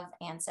of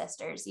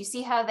ancestors. You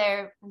see how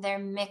they're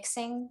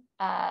mixing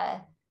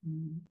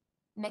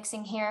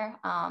here.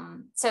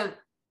 So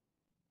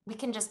we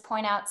can just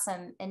point out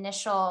some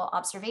initial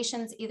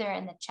observations either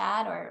in the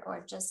chat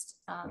or just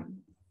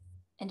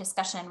in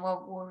discussion.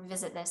 We'll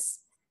revisit this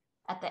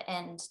at the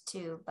end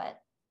too, but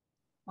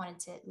wanted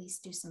to at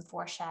least do some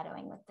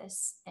foreshadowing with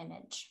this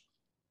image.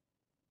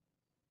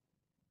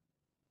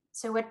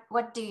 So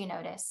what do you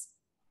notice?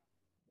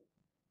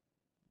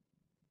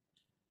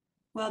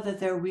 Well, that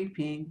they're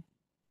weeping,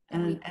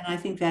 and I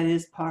think that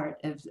is part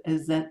of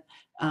that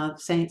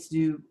saints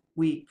do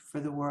weep for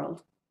the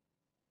world,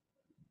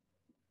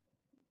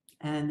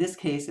 and in this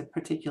case, a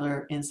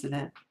particular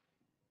incident,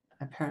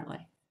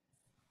 apparently.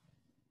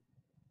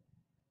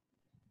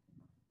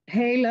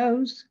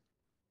 Halos.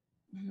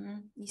 Mm-hmm.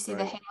 You see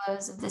the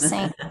halos of the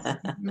saints.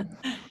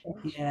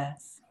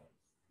 Yes.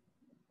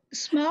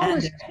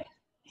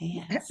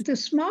 The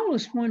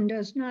smallest one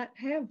does not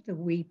have the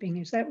weeping.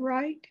 Is that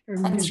right? Or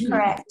that's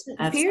correct. It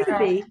appears to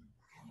be,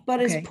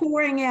 but it's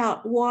pouring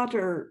out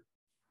water.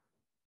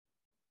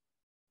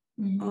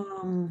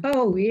 Mm-hmm.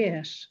 Oh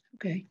yes.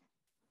 Okay.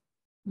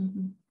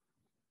 Mm-hmm.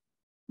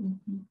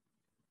 Mm-hmm.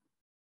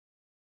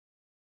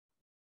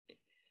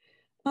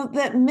 Well,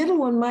 that middle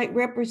one might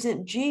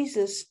represent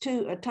Jesus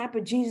too, a type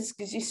of Jesus,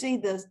 because you see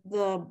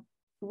the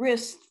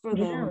wrist for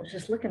I was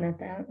just looking at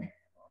that.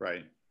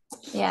 Right.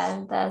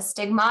 Yeah, the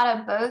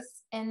stigmata both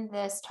in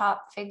this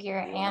top figure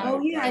and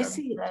Oh yeah, I in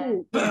see it the-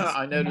 too. Yes.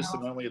 I noticed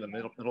them middle. only in the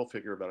middle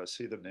figure, but I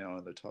see them now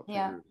in the top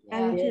Yeah. figure.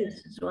 I do too.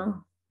 Yes, as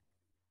well.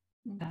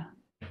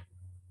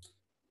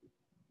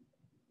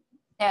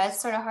 Yeah,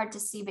 it's sort of hard to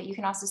see, but you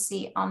can also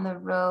see on the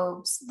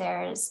robes,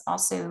 there's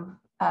also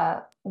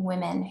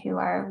women who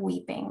are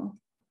weeping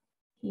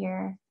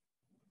here.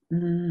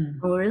 Mm.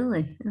 Oh,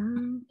 really?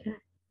 Okay.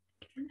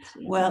 Can't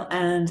see Well, that.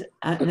 and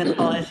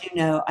Nicole, as you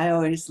know, I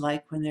always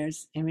like when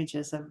there's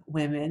images of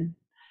women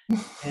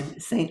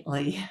and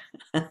saintly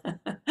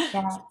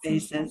Yeah,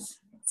 faces.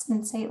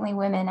 some saintly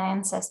women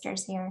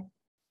ancestors here.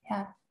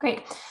 Yeah,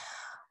 great.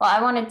 Well,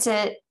 I wanted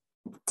to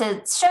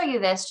show you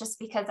this just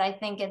because I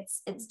think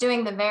it's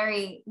doing the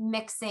very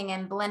mixing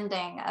and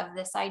blending of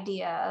this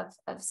idea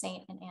of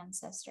saint and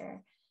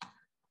ancestor.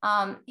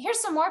 Here's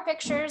some more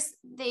pictures.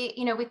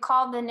 We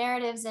call the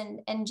narratives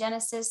in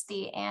Genesis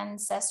the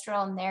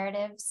ancestral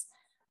narratives.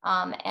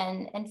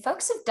 And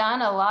folks have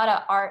done a lot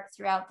of art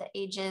throughout the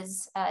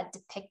ages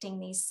depicting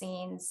these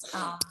scenes.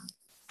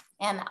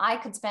 And I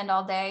could spend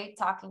all day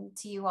talking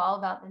to you all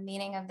about the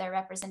meaning of their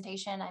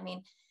representation. I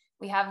mean,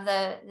 we have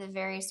the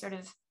very sort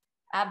of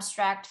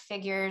abstract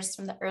figures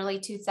from the early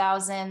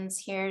 2000s.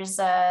 Here's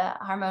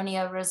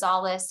Harmonia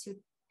Rosales,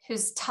 who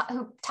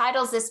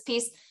titles this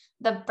piece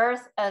 "The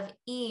Birth of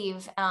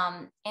Eve,"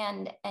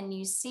 and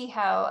you see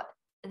how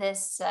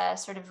this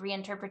sort of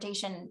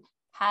reinterpretation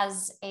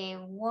has a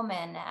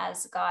woman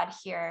as God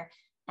here,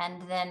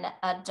 and then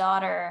a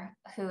daughter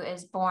who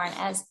is born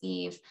as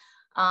Eve.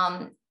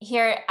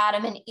 Here,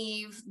 Adam and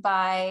Eve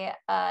by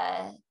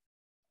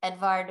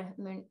Edvard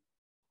Munch.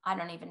 I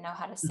don't even know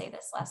how to say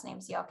this last name,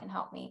 so y'all can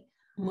help me.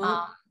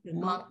 Monk.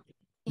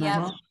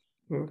 Yeah,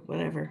 or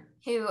whatever.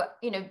 who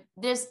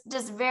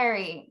just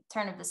very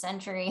turn of the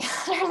century,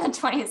 turn of the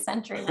 20th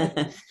century,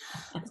 with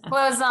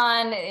clothes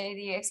on,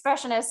 the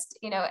expressionist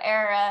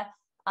era.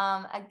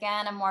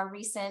 Again, a more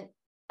recent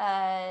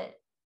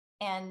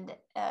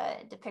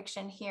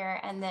depiction here,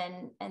 and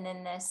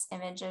then this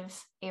image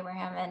of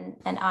Abraham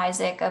and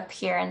Isaac up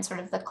here in sort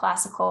of the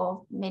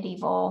classical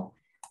medieval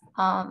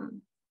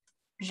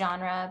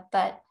genre.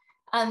 But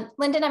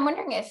Lyndon, I'm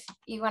wondering if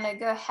you want to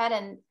go ahead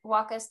and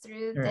walk us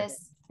through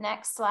this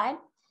next slide.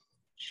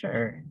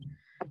 Sure.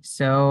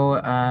 So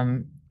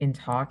in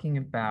talking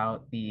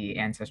about the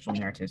ancestral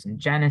narratives in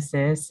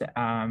Genesis,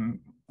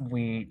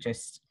 we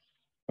just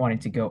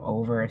wanted to go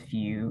over a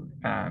few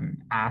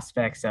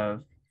aspects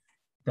of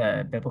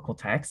the biblical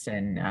text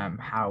and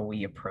how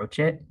we approach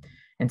it.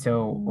 And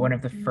so one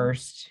of the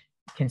first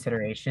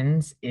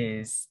considerations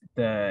is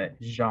the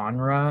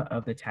genre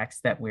of the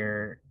text that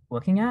we're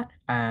looking at.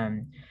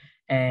 And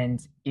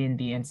in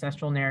the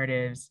ancestral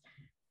narratives,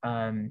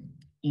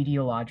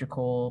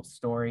 etiological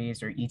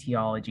stories or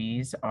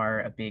etiologies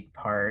are a big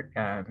part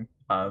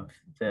of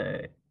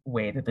the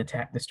way that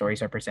the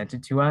stories are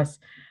presented to us,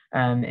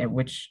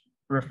 which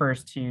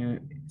refers to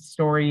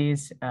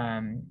stories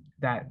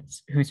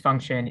whose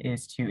function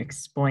is to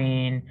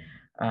explain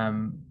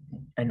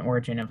an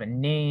origin of a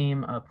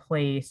name, a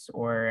place,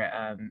 or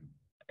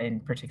in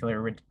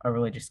particular a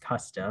religious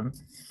custom.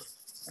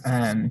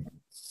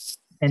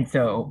 And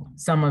so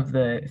some of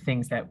the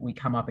things that we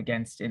come up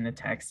against in the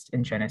text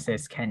in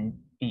Genesis can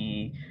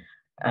be,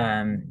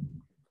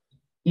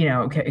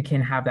 it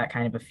can have that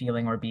kind of a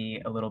feeling or be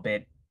a little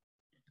bit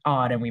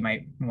odd, and we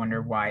might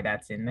wonder why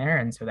that's in there.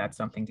 And so that's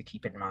something to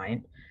keep in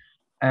mind.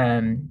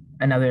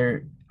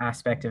 Another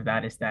aspect of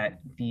that is that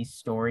these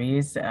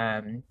stories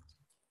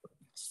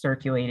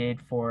circulated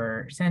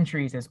for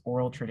centuries as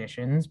oral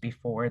traditions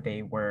before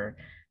they were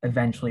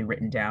eventually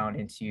written down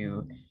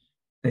into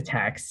the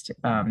text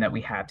that we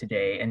have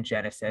today in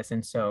Genesis.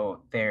 And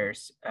so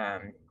there's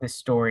the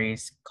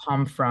stories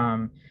come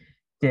from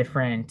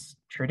different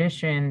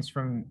traditions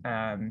from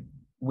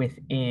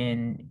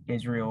within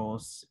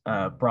Israel's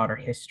broader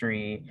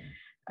history.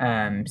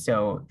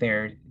 So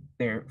they're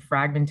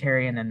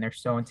fragmentary, and then they're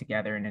sewn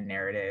together in a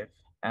narrative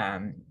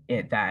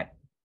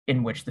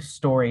in which the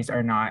stories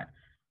are not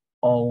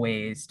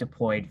always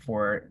deployed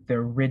for the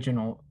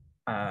original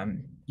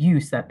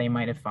use that they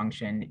might have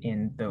functioned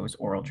in those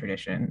oral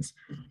traditions.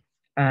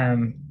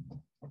 And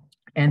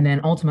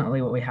then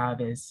ultimately what we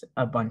have is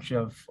a bunch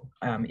of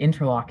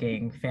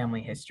interlocking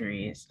family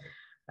histories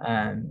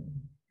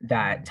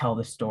that tell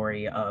the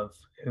story of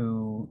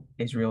who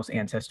Israel's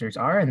ancestors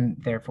are and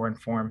therefore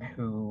inform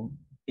who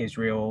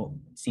Israel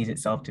sees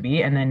itself to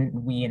be. And then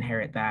we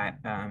inherit that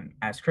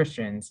as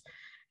Christians,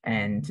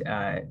 and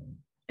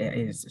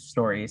is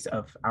stories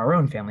of our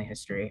own family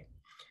history.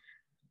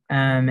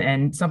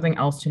 And something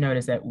else to note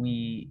is that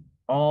we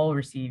all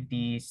receive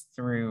these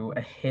through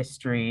a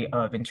history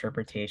of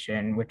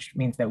interpretation, which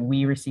means that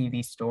we receive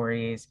these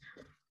stories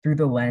through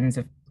the lens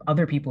of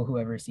other people who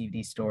have received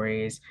these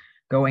stories,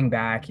 going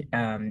back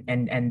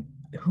and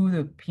who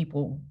the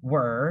people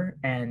were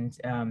and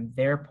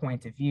their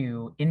point of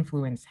view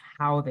influence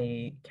how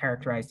they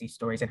characterize these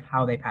stories and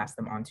how they pass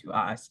them on to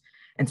us.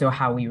 And so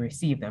how we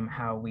receive them,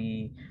 how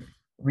we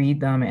read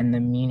them, and the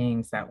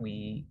meanings that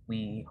we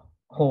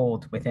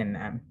hold within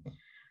them.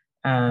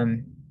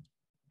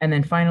 And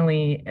then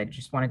finally, I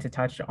just wanted to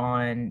touch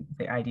on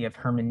the idea of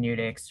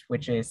hermeneutics,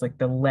 which is like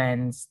the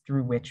lens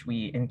through which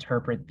we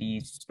interpret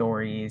these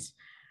stories,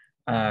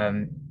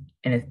 from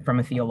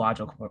a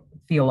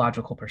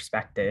theological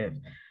perspective.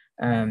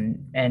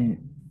 And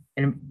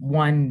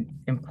one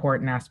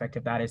important aspect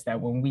of that is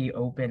that when we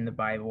open the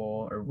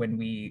Bible or when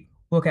we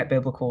look at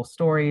biblical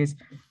stories,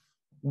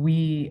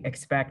 we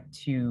expect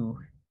to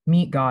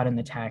meet God in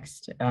the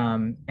text,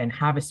 and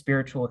have a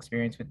spiritual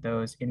experience with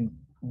those in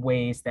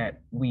ways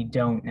that we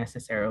don't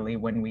necessarily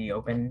when we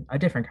open a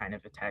different kind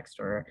of a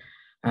text or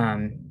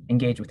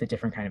engage with a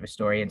different kind of a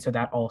story. And so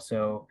that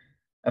also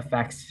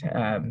affects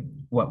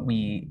what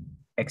we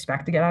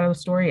expect to get out of the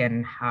story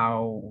and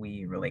how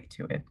we relate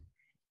to it.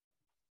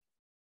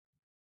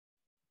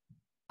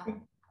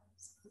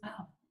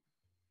 Wow.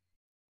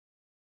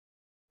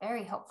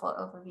 Very helpful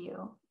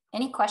overview.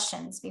 Any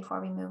questions before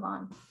we move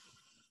on?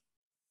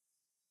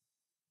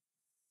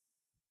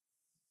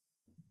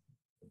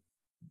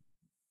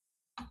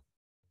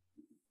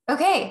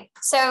 Okay,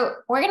 so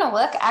we're going to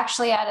look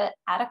actually at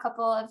a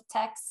couple of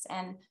texts,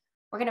 and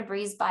we're going to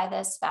breeze by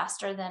this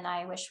faster than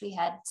I wish we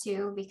had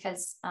to,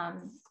 because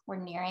we're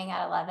nearing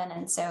at 11,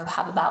 and so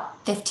have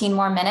about 15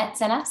 more minutes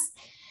in us.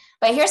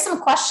 But here's some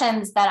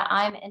questions that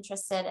I'm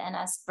interested in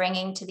us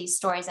bringing to these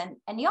stories.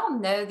 And you all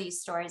know these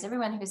stories.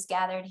 Everyone who's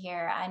gathered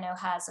here, I know,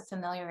 has a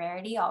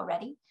familiarity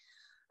already.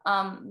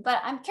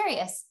 But I'm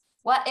curious,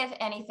 what, if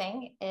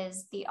anything,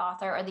 is the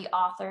author or the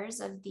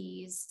authors of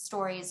these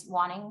stories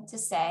wanting to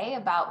say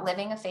about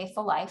living a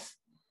faithful life?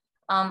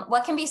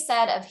 What can be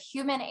said of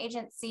human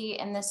agency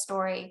in this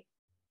story?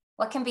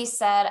 What can be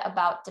said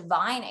about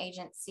divine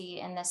agency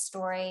in this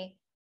story?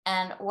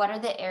 And what are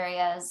the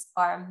areas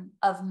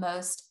of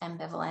most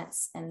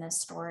ambivalence in this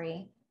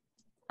story?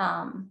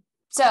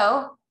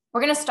 So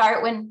we're going to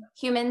start when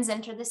humans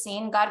enter the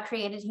scene. God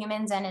created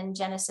humans, and in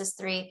Genesis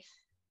 3,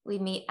 we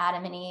meet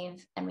Adam and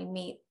Eve, and we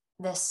meet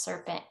this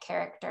serpent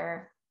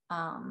character.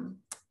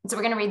 So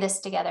we're going to read this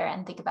together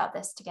and think about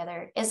this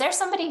together. Is there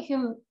somebody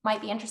who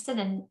might be interested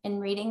in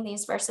reading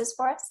these verses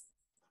for us?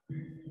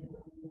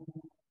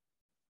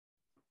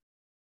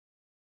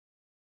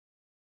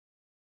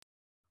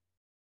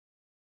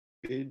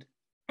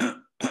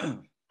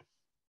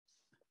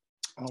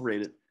 I'll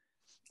read it.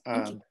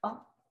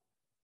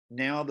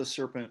 Now the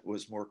serpent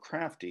was more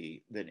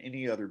crafty than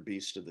any other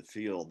beast of the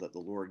field that the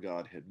Lord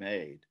God had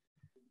made.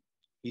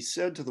 He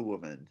said to the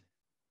woman,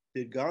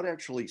 "Did God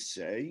actually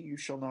say, 'You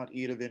shall not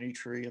eat of any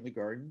tree in the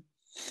garden'?"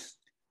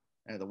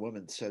 And the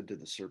woman said to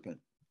the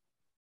serpent,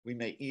 "We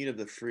may eat of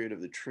the fruit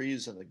of the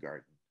trees in the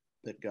garden,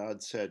 but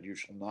God said, 'You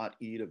shall not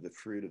eat of the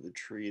fruit of the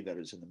tree that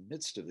is in the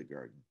midst of the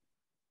garden,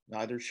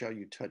 neither shall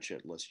you touch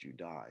it, lest you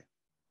die.'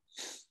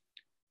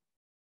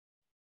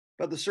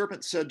 But the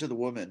serpent said to the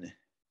woman,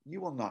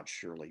 'You will not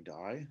surely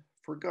die,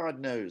 for God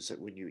knows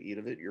that when you eat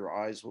of it, your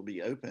eyes will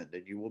be opened,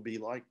 and you will be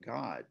like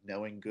God,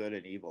 knowing good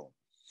and evil.'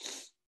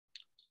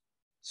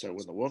 So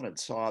when the woman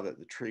saw that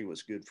the tree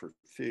was good for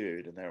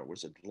food, and that it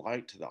was a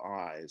delight to the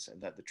eyes,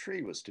 and that the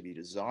tree was to be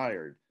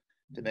desired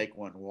to make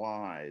one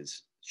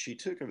wise, she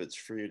took of its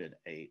fruit and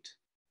ate.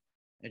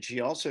 And she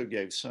also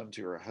gave some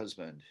to her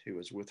husband who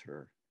was with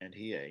her, and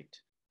he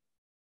ate.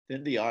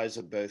 Then the eyes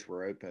of both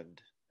were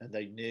opened, and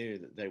they knew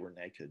that they were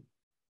naked.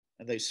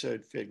 And they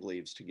sewed fig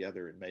leaves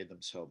together and made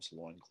themselves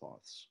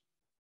loincloths."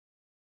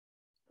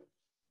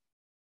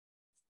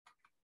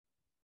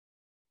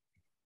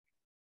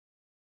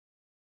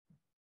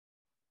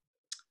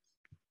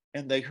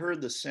 And they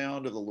heard the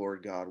sound of the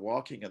Lord God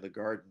walking in the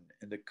garden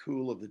in the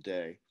cool of the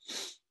day.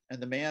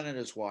 And the man and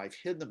his wife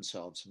hid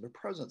themselves in the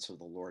presence of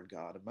the Lord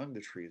God among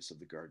the trees of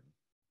the garden.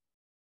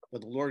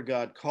 But the Lord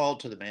God called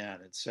to the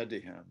man and said to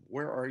him,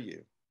 "Where are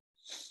you?"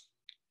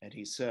 And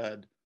he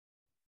said,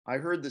 "I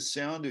heard the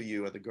sound of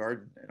you in the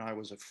garden, and I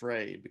was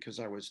afraid because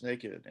I was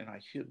naked, and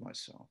I hid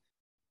myself."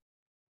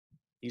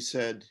 He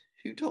said,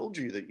 "Who told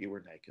you that you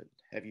were naked?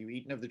 Have you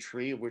eaten of the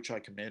tree of which I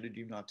commanded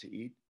you not to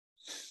eat?"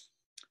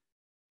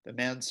 The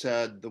man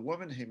said, "The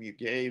woman whom you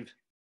gave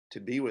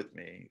to be with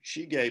me,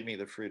 she gave me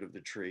the fruit of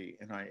the tree,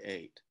 and I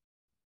ate."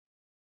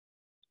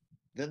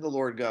 Then the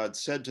Lord God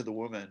said to the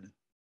woman,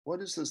 "What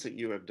is this that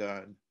you have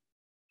done?"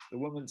 The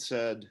woman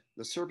said,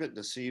 "The serpent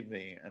deceived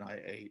me, and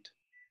I ate."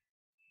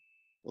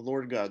 The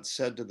Lord God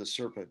said to the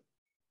serpent,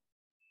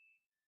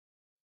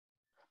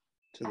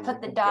 I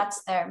put the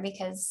dots there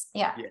because,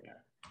 that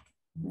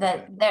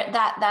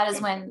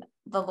is when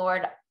the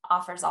Lord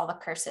offers all the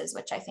curses,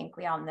 which I think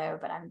we all know,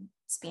 but I'm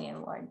speaking the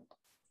Lord.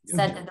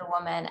 Said to the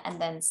woman,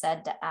 and then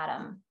said to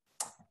Adam.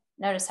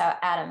 Notice how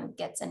Adam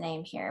gets a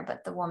name here,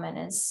 but the woman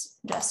is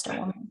just a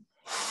woman.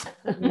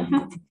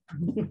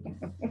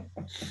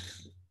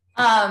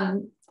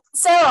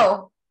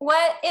 So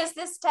what is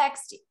this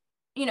text,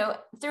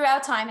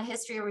 throughout time, a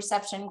history of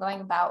reception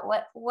going about?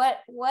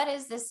 What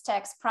is this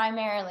text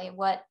primarily?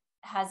 What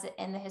has it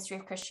in the history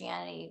of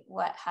Christianity?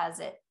 What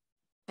has it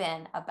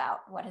been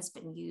about? What has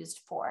been used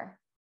for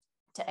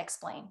to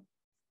explain?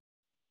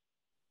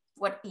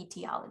 What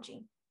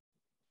etiology?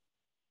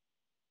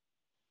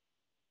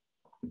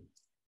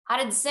 how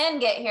did sin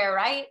get here,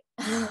 right?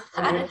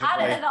 How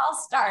did it all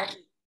start?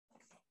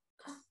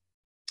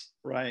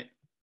 Right.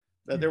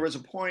 But there was a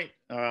point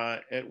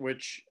at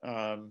which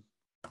there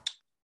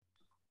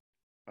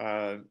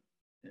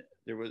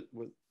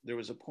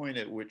was a point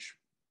at which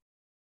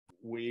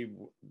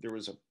there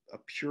was a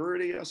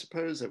purity, I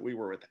suppose, that we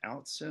were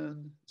without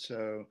sin.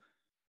 So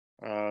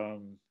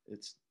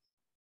it's,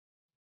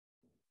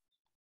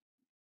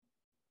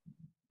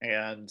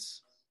 and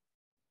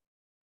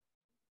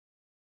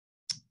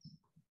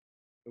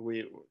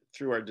we,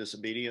 through our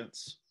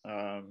disobedience,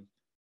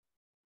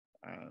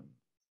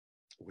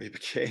 we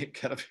became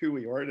kind of who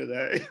we are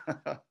today.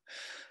 I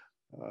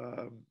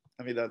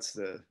mean, that's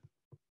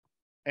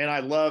and I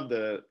love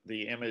the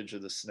image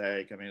of the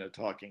snake. I mean, a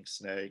talking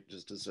snake,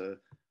 just as a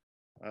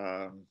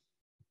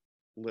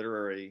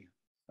literary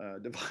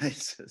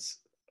device,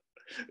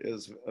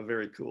 is a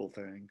very cool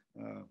thing.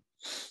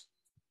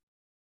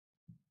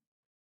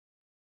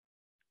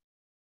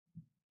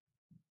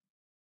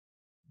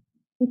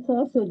 It's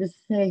also to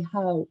say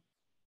how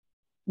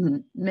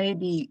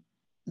maybe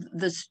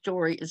the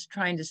story is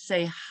trying to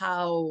say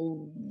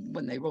how,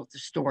 when they wrote the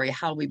story,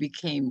 how we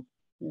became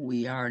who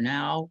we are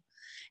now.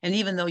 And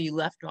even though you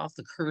left off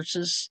the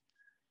curses,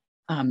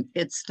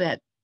 it's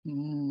that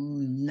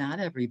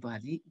not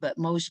everybody, but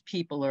most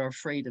people are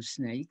afraid of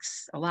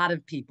snakes. A lot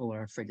of people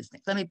are afraid of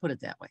snakes. Let me put it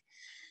that way.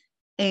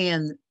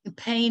 And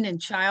pain in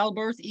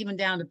childbirth, even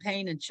down to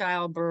pain in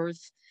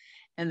childbirth,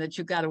 and that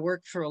you've got to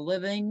work for a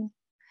living.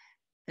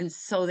 And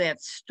so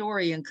that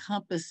story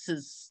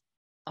encompasses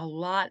a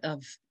lot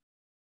of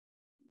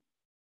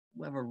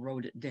whoever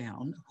wrote it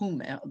down,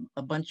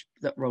 a bunch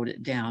that wrote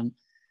it down,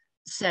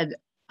 said,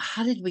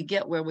 how did we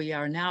get where we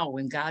are now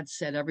when God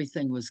said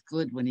everything was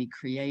good when he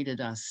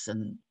created us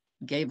and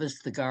gave us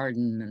the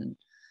garden and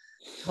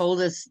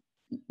told us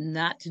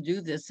not to do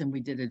this, and we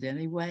did it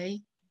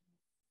anyway?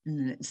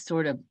 And it's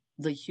sort of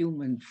the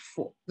humanity,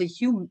 the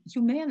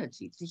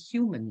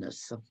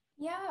humanness of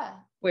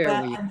where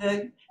well, we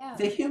and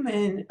the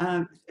human,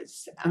 I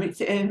mean,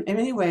 in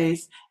many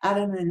ways,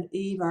 Adam and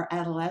Eve are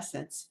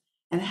adolescents.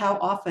 And how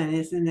often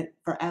isn't it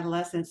for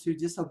adolescents through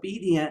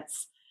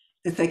disobedience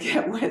that they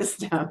get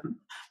wisdom?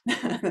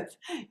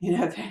 You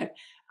know,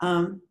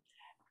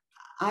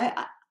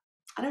 I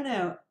don't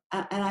know,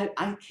 and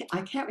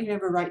I can't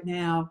remember right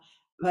now,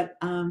 but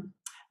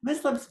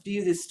Muslims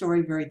view this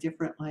story very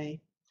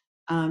differently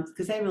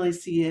because they really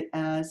see it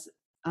as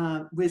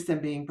wisdom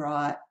being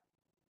brought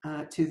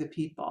to the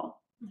people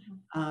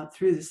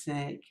through the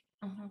snake.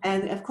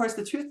 And of course,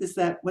 the truth is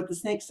that what the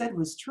snake said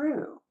was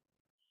true,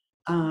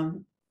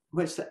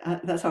 which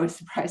that's always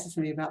surprises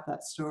me about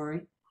that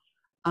story.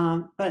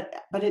 But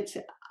it's,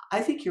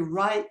 I think you're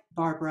right,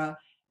 Barbara,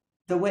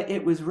 the way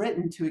it was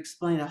written to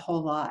explain a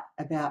whole lot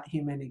about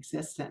human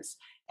existence.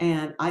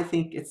 And I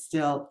think it's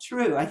still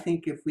true. I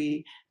think if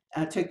we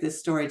took this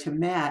story to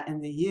Matt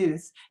and the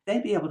youth,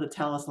 they'd be able to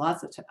tell us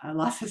lots of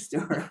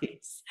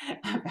stories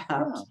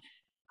about.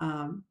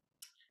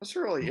 That's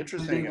really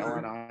interesting,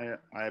 Ellen. I,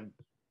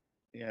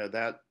 you know,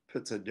 that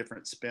puts a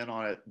different spin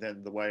on it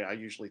than the way I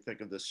usually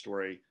think of this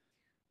story,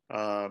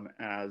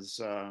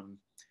 as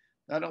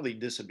not only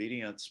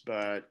disobedience,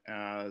 but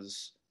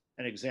as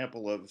an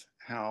example of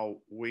how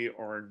we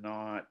are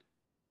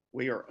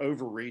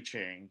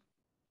overreaching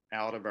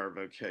out of our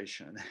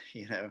vocation.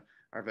 You know,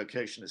 our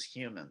vocation is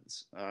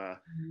humans,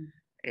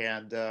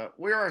 and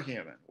we are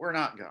human. We're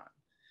not God,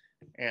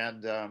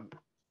 and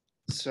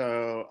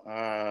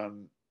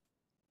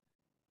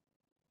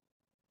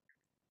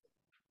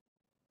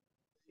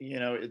you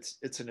know,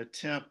 it's an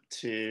attempt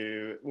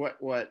to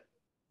what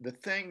the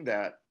thing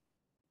that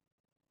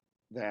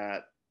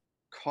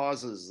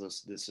causes this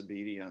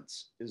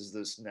disobedience is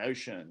this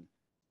notion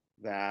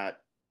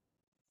that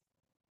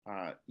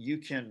you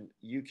can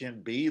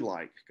be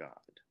like God,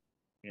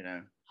 you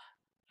know,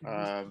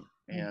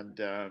 and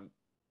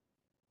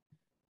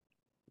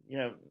you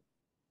know,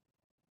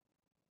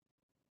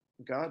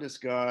 God is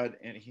God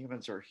and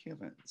humans are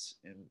humans,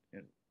 and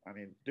I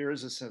mean, there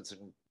is a sense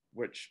in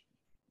which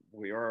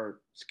we are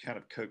kind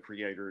of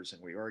co-creators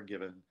and we are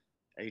given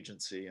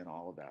agency and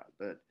all of that,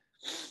 but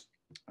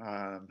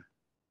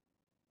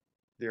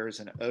there is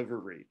an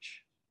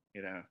overreach,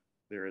 you know,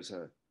 there is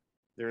a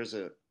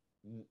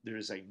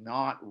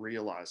not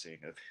realizing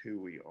of who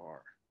we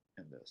are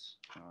in this.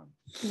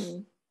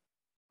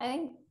 I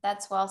think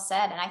that's well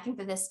said. And I think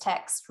that this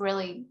text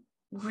really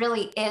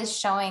is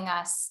showing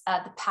us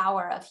the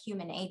power of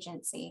human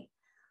agency,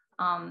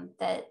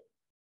 that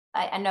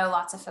I know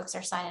lots of folks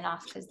are signing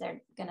off because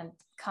they're going to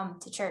come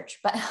to church,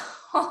 but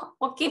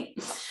we'll keep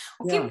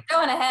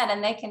going ahead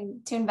and they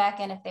can tune back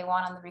in if they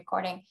want on the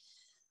recording.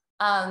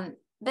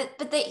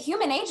 But the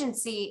human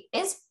agency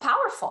is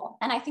powerful.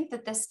 And I think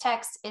that this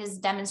text is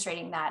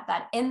demonstrating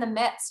that in the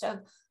midst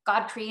of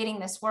God creating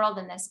this world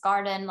and this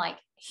garden, like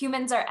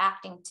humans are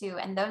acting too,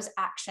 and those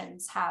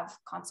actions have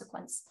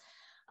consequence.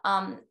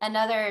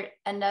 Another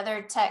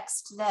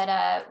text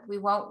that we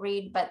won't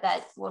read, but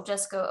that we'll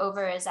just go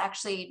over is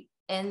actually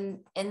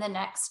in the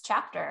next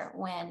chapter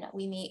when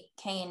we meet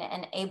Cain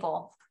and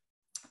Abel.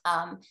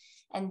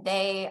 And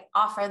they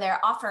offer their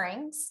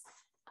offerings,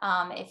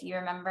 if you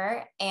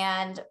remember,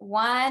 and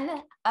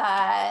one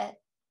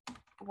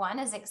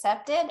is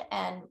accepted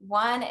and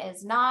one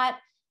is not.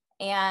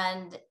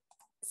 And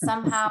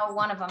somehow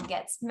one of them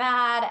gets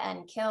mad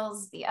and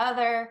kills the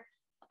other.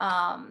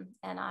 And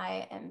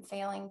I am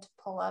failing to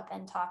pull up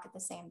and talk at the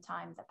same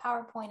time the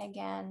PowerPoint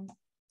again.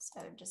 So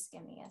just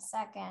give me a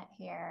second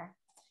here.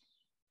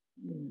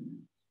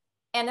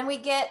 And then we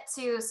get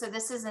to, so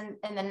this is in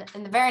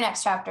the very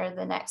next chapter,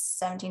 the next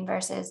 17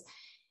 verses.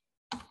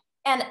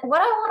 And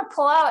what I want to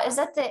pull out is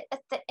at the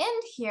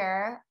end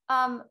here,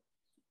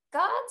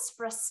 God's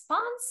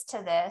response to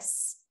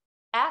this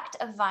act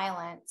of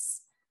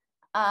violence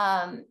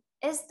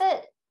is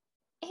that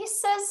he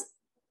says,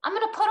 I'm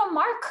going to put a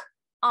mark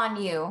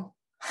on you,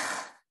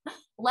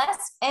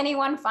 lest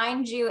anyone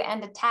find you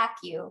and attack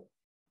you.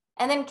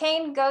 And then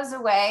Cain goes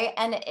away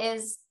and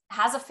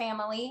has a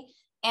family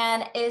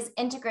and is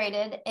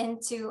integrated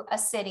into a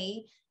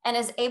city and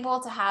is able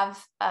to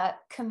have a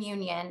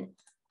communion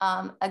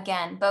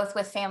again, both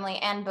with family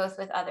and both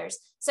with others.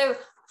 So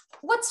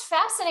what's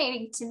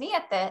fascinating to me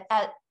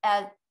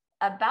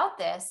about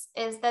this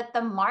is that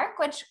the mark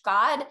which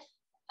God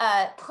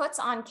puts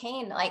on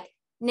Cain, like,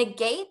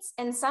 negates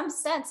in some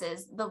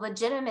senses the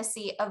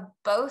legitimacy of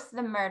both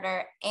the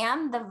murder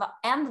and the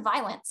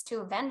violence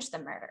to avenge the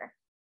murder.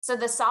 So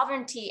the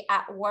sovereignty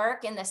at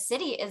work in the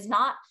city is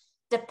not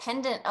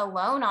dependent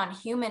alone on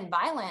human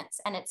violence,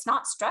 and it's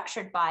not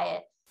structured by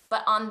it,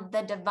 but on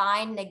the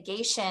divine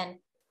negation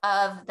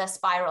of the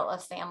spiral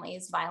of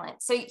families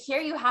violence. So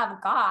here you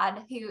have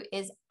God who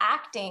is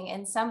acting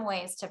in some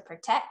ways to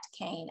protect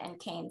Cain and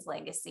Cain's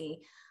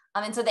legacy.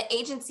 And so the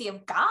agency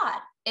of God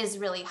is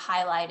really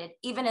highlighted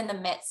even in the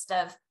midst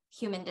of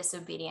human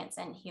disobedience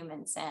and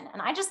human sin.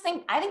 And I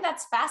think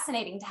that's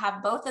fascinating to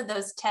have both of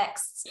those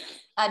texts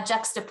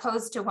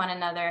juxtaposed to one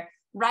another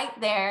right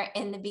there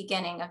in the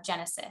beginning of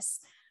Genesis,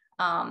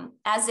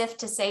 as if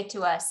to say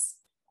to us,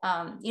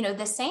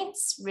 the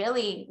saints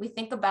really, we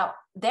think about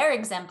their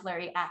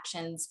exemplary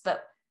actions,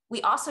 but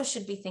we also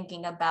should be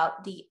thinking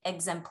about the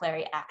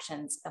exemplary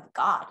actions of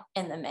God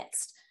in the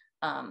midst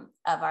of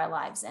our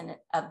lives and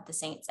of the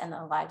saints and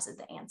the lives of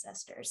the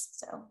ancestors.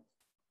 So.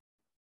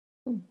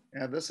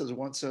 And this is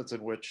one sense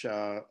in which,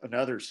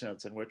 another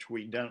sense in which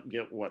we don't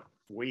get what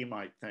we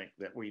might think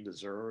that we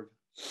deserve,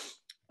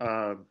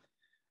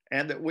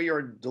 and that we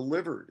are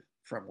delivered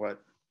from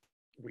what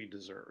we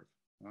deserve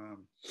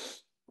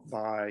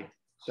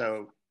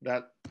so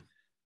that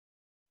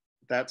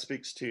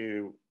speaks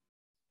to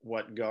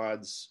what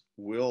God's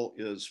will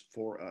is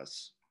for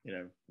us,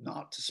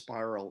 not to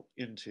spiral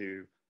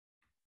into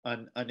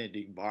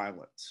unending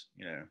violence,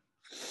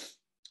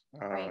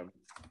 Right.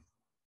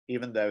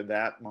 Even though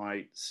that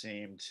might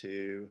seem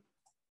to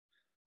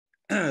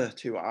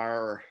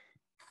our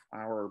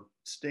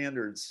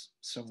standards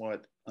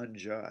somewhat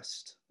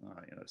unjust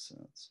in a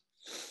sense.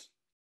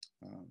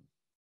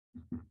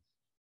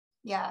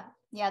 Yeah,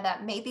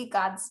 that maybe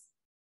God's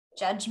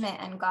judgment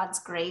and God's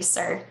grace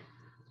are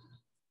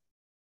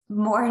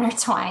more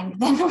intertwined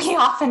than we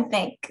often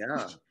think.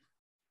 Yeah.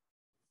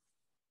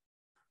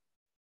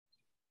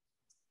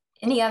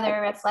 Any other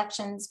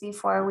reflections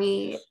before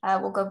we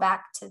will go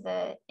back to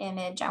the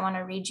image? I want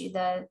to read you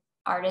the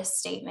artist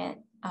statement,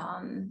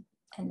 and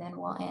then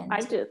we'll end. I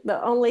did.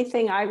 The only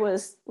thing I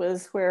was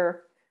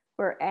where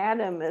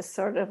Adam is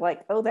sort of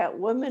like, oh, that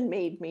woman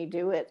made me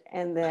do it,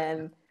 and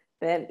then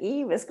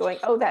Eve is going,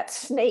 oh, that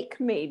snake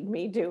made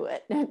me do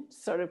it. And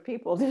sort of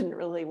people didn't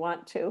really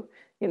want to,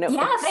 Yeah,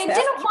 they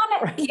didn't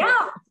want it.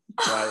 Yeah.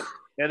 Right.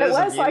 It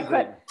was like,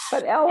 but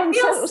Ellen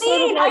said it was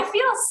sort of like, I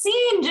feel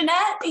seen,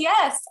 Jeanette.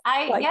 Yes,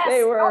 yes.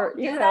 They were,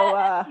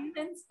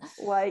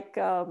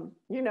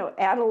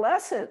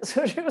 adolescents.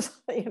 Which was,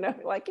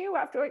 like, you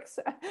have to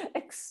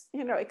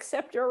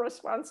accept your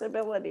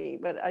responsibility.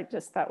 But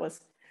that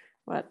was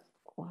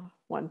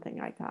one thing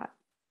I got.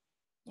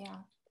 Yeah.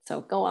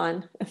 So go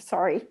on.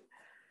 Sorry.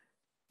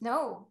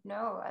 No,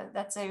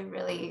 that's a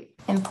really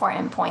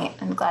important point.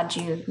 I'm glad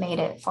you made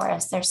it for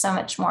us. There's so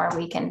much more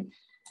we can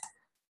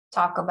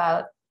talk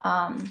about.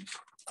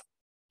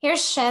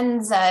 Here's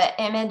Shen's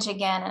image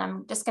again, and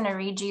I'm just going to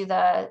read you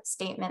the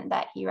statement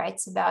that he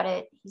writes about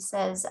it. He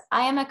says,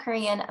 I am a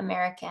Korean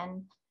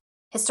American.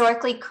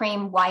 Historically,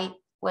 cream white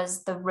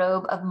was the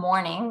robe of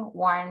mourning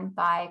worn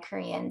by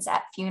Koreans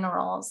at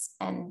funerals,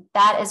 and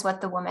that is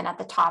what the woman at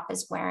the top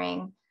is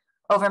wearing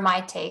over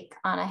my take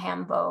on a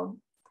hanbok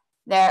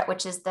there,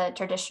 which is the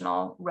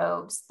traditional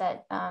robes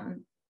that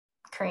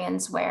Korean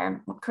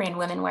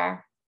women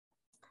wear.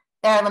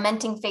 There are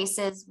lamenting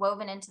faces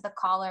woven into the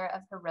collar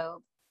of her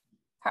robe.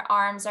 Her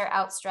arms are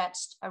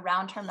outstretched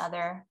around her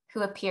mother,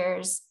 who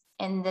appears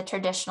in the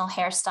traditional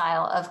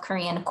hairstyle of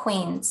Korean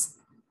queens.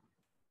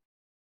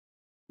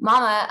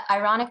 Mama,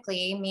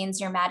 ironically,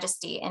 means Your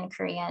Majesty in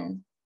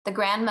Korean. The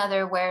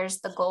grandmother wears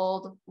the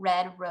gold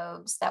red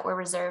robes that were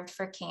reserved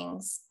for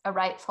kings, a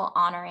rightful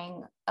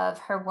honoring of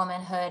her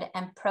womanhood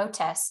and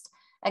protest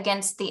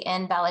against the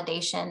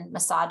invalidation,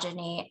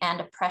 misogyny,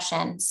 and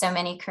oppression so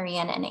many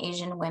Korean and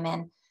Asian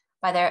women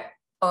by their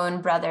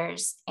own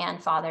brothers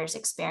and fathers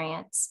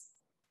experience.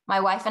 My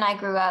wife and I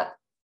grew up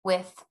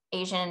with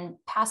Asian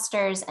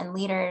pastors and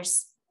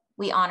leaders.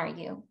 We honor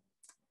you.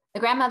 The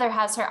grandmother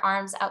has her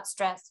arms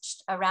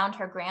outstretched around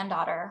her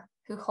granddaughter,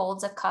 who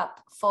holds a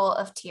cup full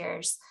of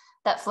tears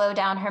that flow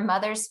down her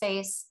mother's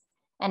face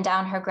and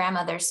down her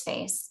grandmother's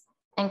face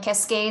and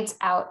cascades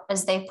out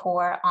as they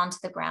pour onto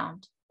the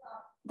ground.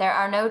 There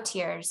are no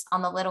tears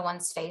on the little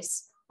one's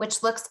face,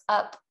 which looks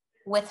up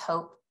with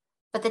hope,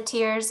 but the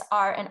tears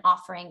are an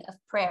offering of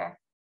prayer,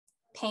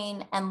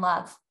 pain, and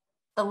love,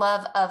 the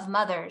love of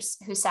mothers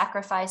who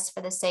sacrificed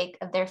for the sake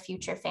of their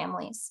future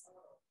families.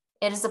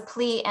 It is a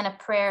plea and a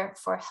prayer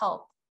for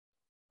help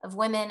of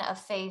women of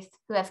faith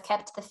who have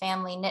kept the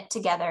family knit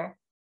together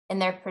in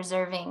their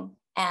preserving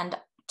and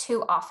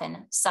too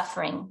often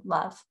suffering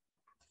love,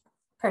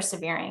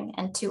 persevering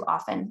and too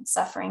often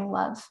suffering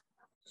love.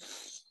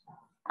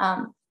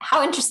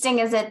 How interesting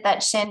is it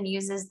that Shin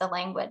uses the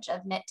language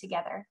of knit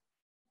together?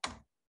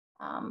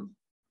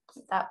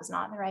 That was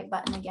not the right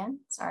button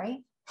again,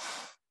 sorry.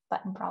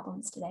 Button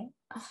problems today.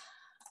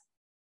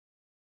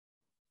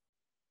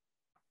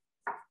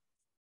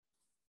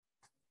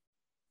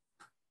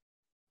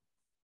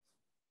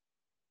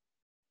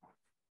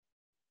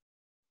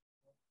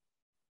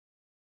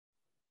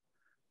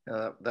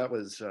 That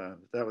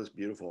was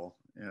beautiful,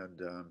 and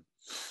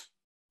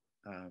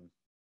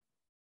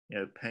you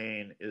know,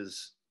 pain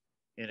is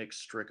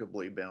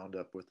inextricably bound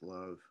up with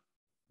love.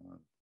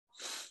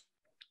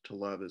 To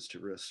love is to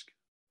risk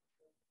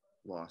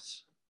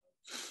loss.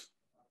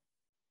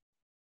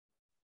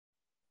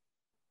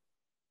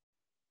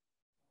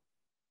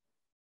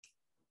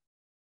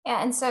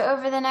 Yeah, and so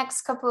over the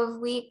next couple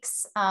of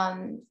weeks,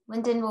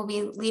 Lyndon will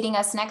be leading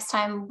us next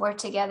time we're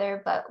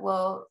together, but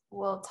we'll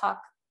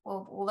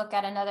look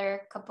at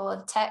another couple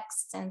of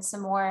texts and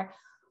some more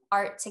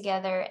art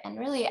together, and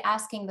really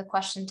asking the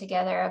question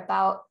together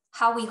about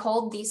how we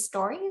hold these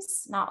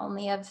stories, not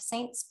only of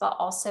saints, but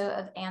also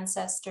of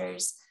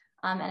ancestors.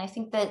 And I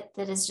think that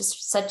is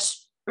just such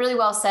really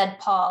well said,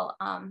 Paul.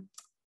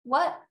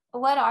 What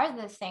are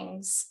the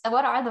things,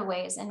 what are the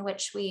ways in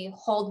which we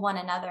hold one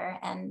another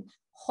and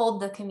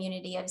hold the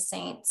community of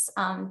saints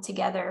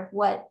together?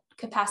 What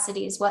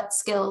capacities, what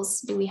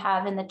skills do we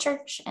have in the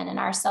church and in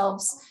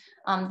ourselves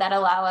that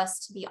allow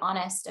us to be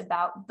honest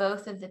about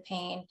both of the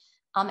pain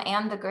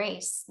and the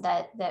grace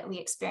that we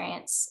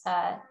experience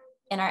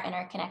in our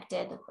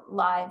interconnected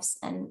lives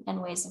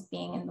and ways of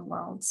being in the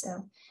world?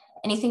 So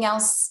anything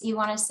else you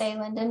want to say,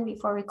 Lyndon,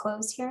 before we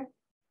close here?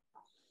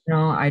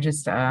 No, I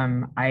just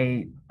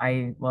I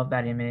love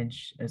that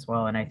image as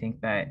well, and I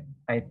think that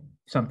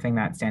something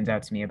that stands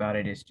out to me about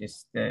it is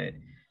just the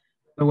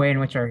way in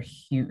which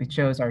it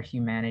shows our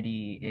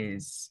humanity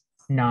is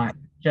not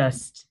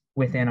just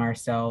within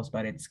ourselves,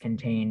 but it's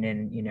contained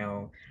in, you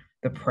know,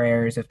 the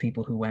prayers of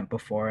people who went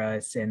before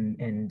us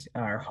and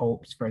our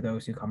hopes for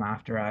those who come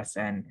after us.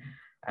 And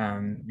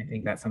I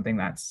think that's something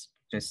that's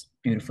just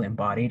beautifully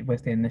embodied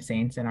within the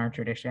saints in our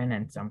tradition,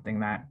 and something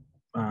that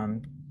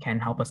can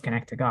help us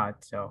connect to God.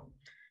 So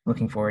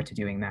looking forward to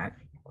doing that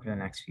over the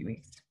next few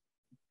weeks.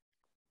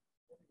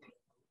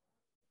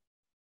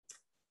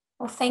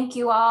 Well, thank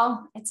you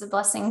all. It's a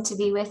blessing to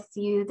be with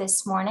you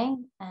this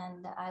morning,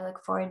 and I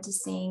look forward to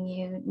seeing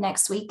you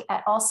next week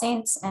at All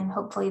Saints, and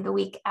hopefully the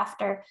week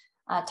after,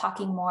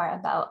 talking more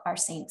about our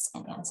saints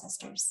and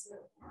ancestors.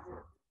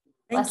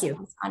 Thank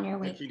you. On your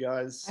week. Thank you,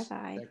 guys.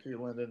 Bye-bye. Thank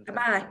you, Lyndon.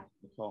 Bye-bye.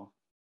 Nicole.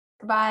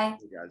 Goodbye.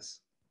 Thank you, guys.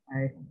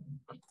 Bye.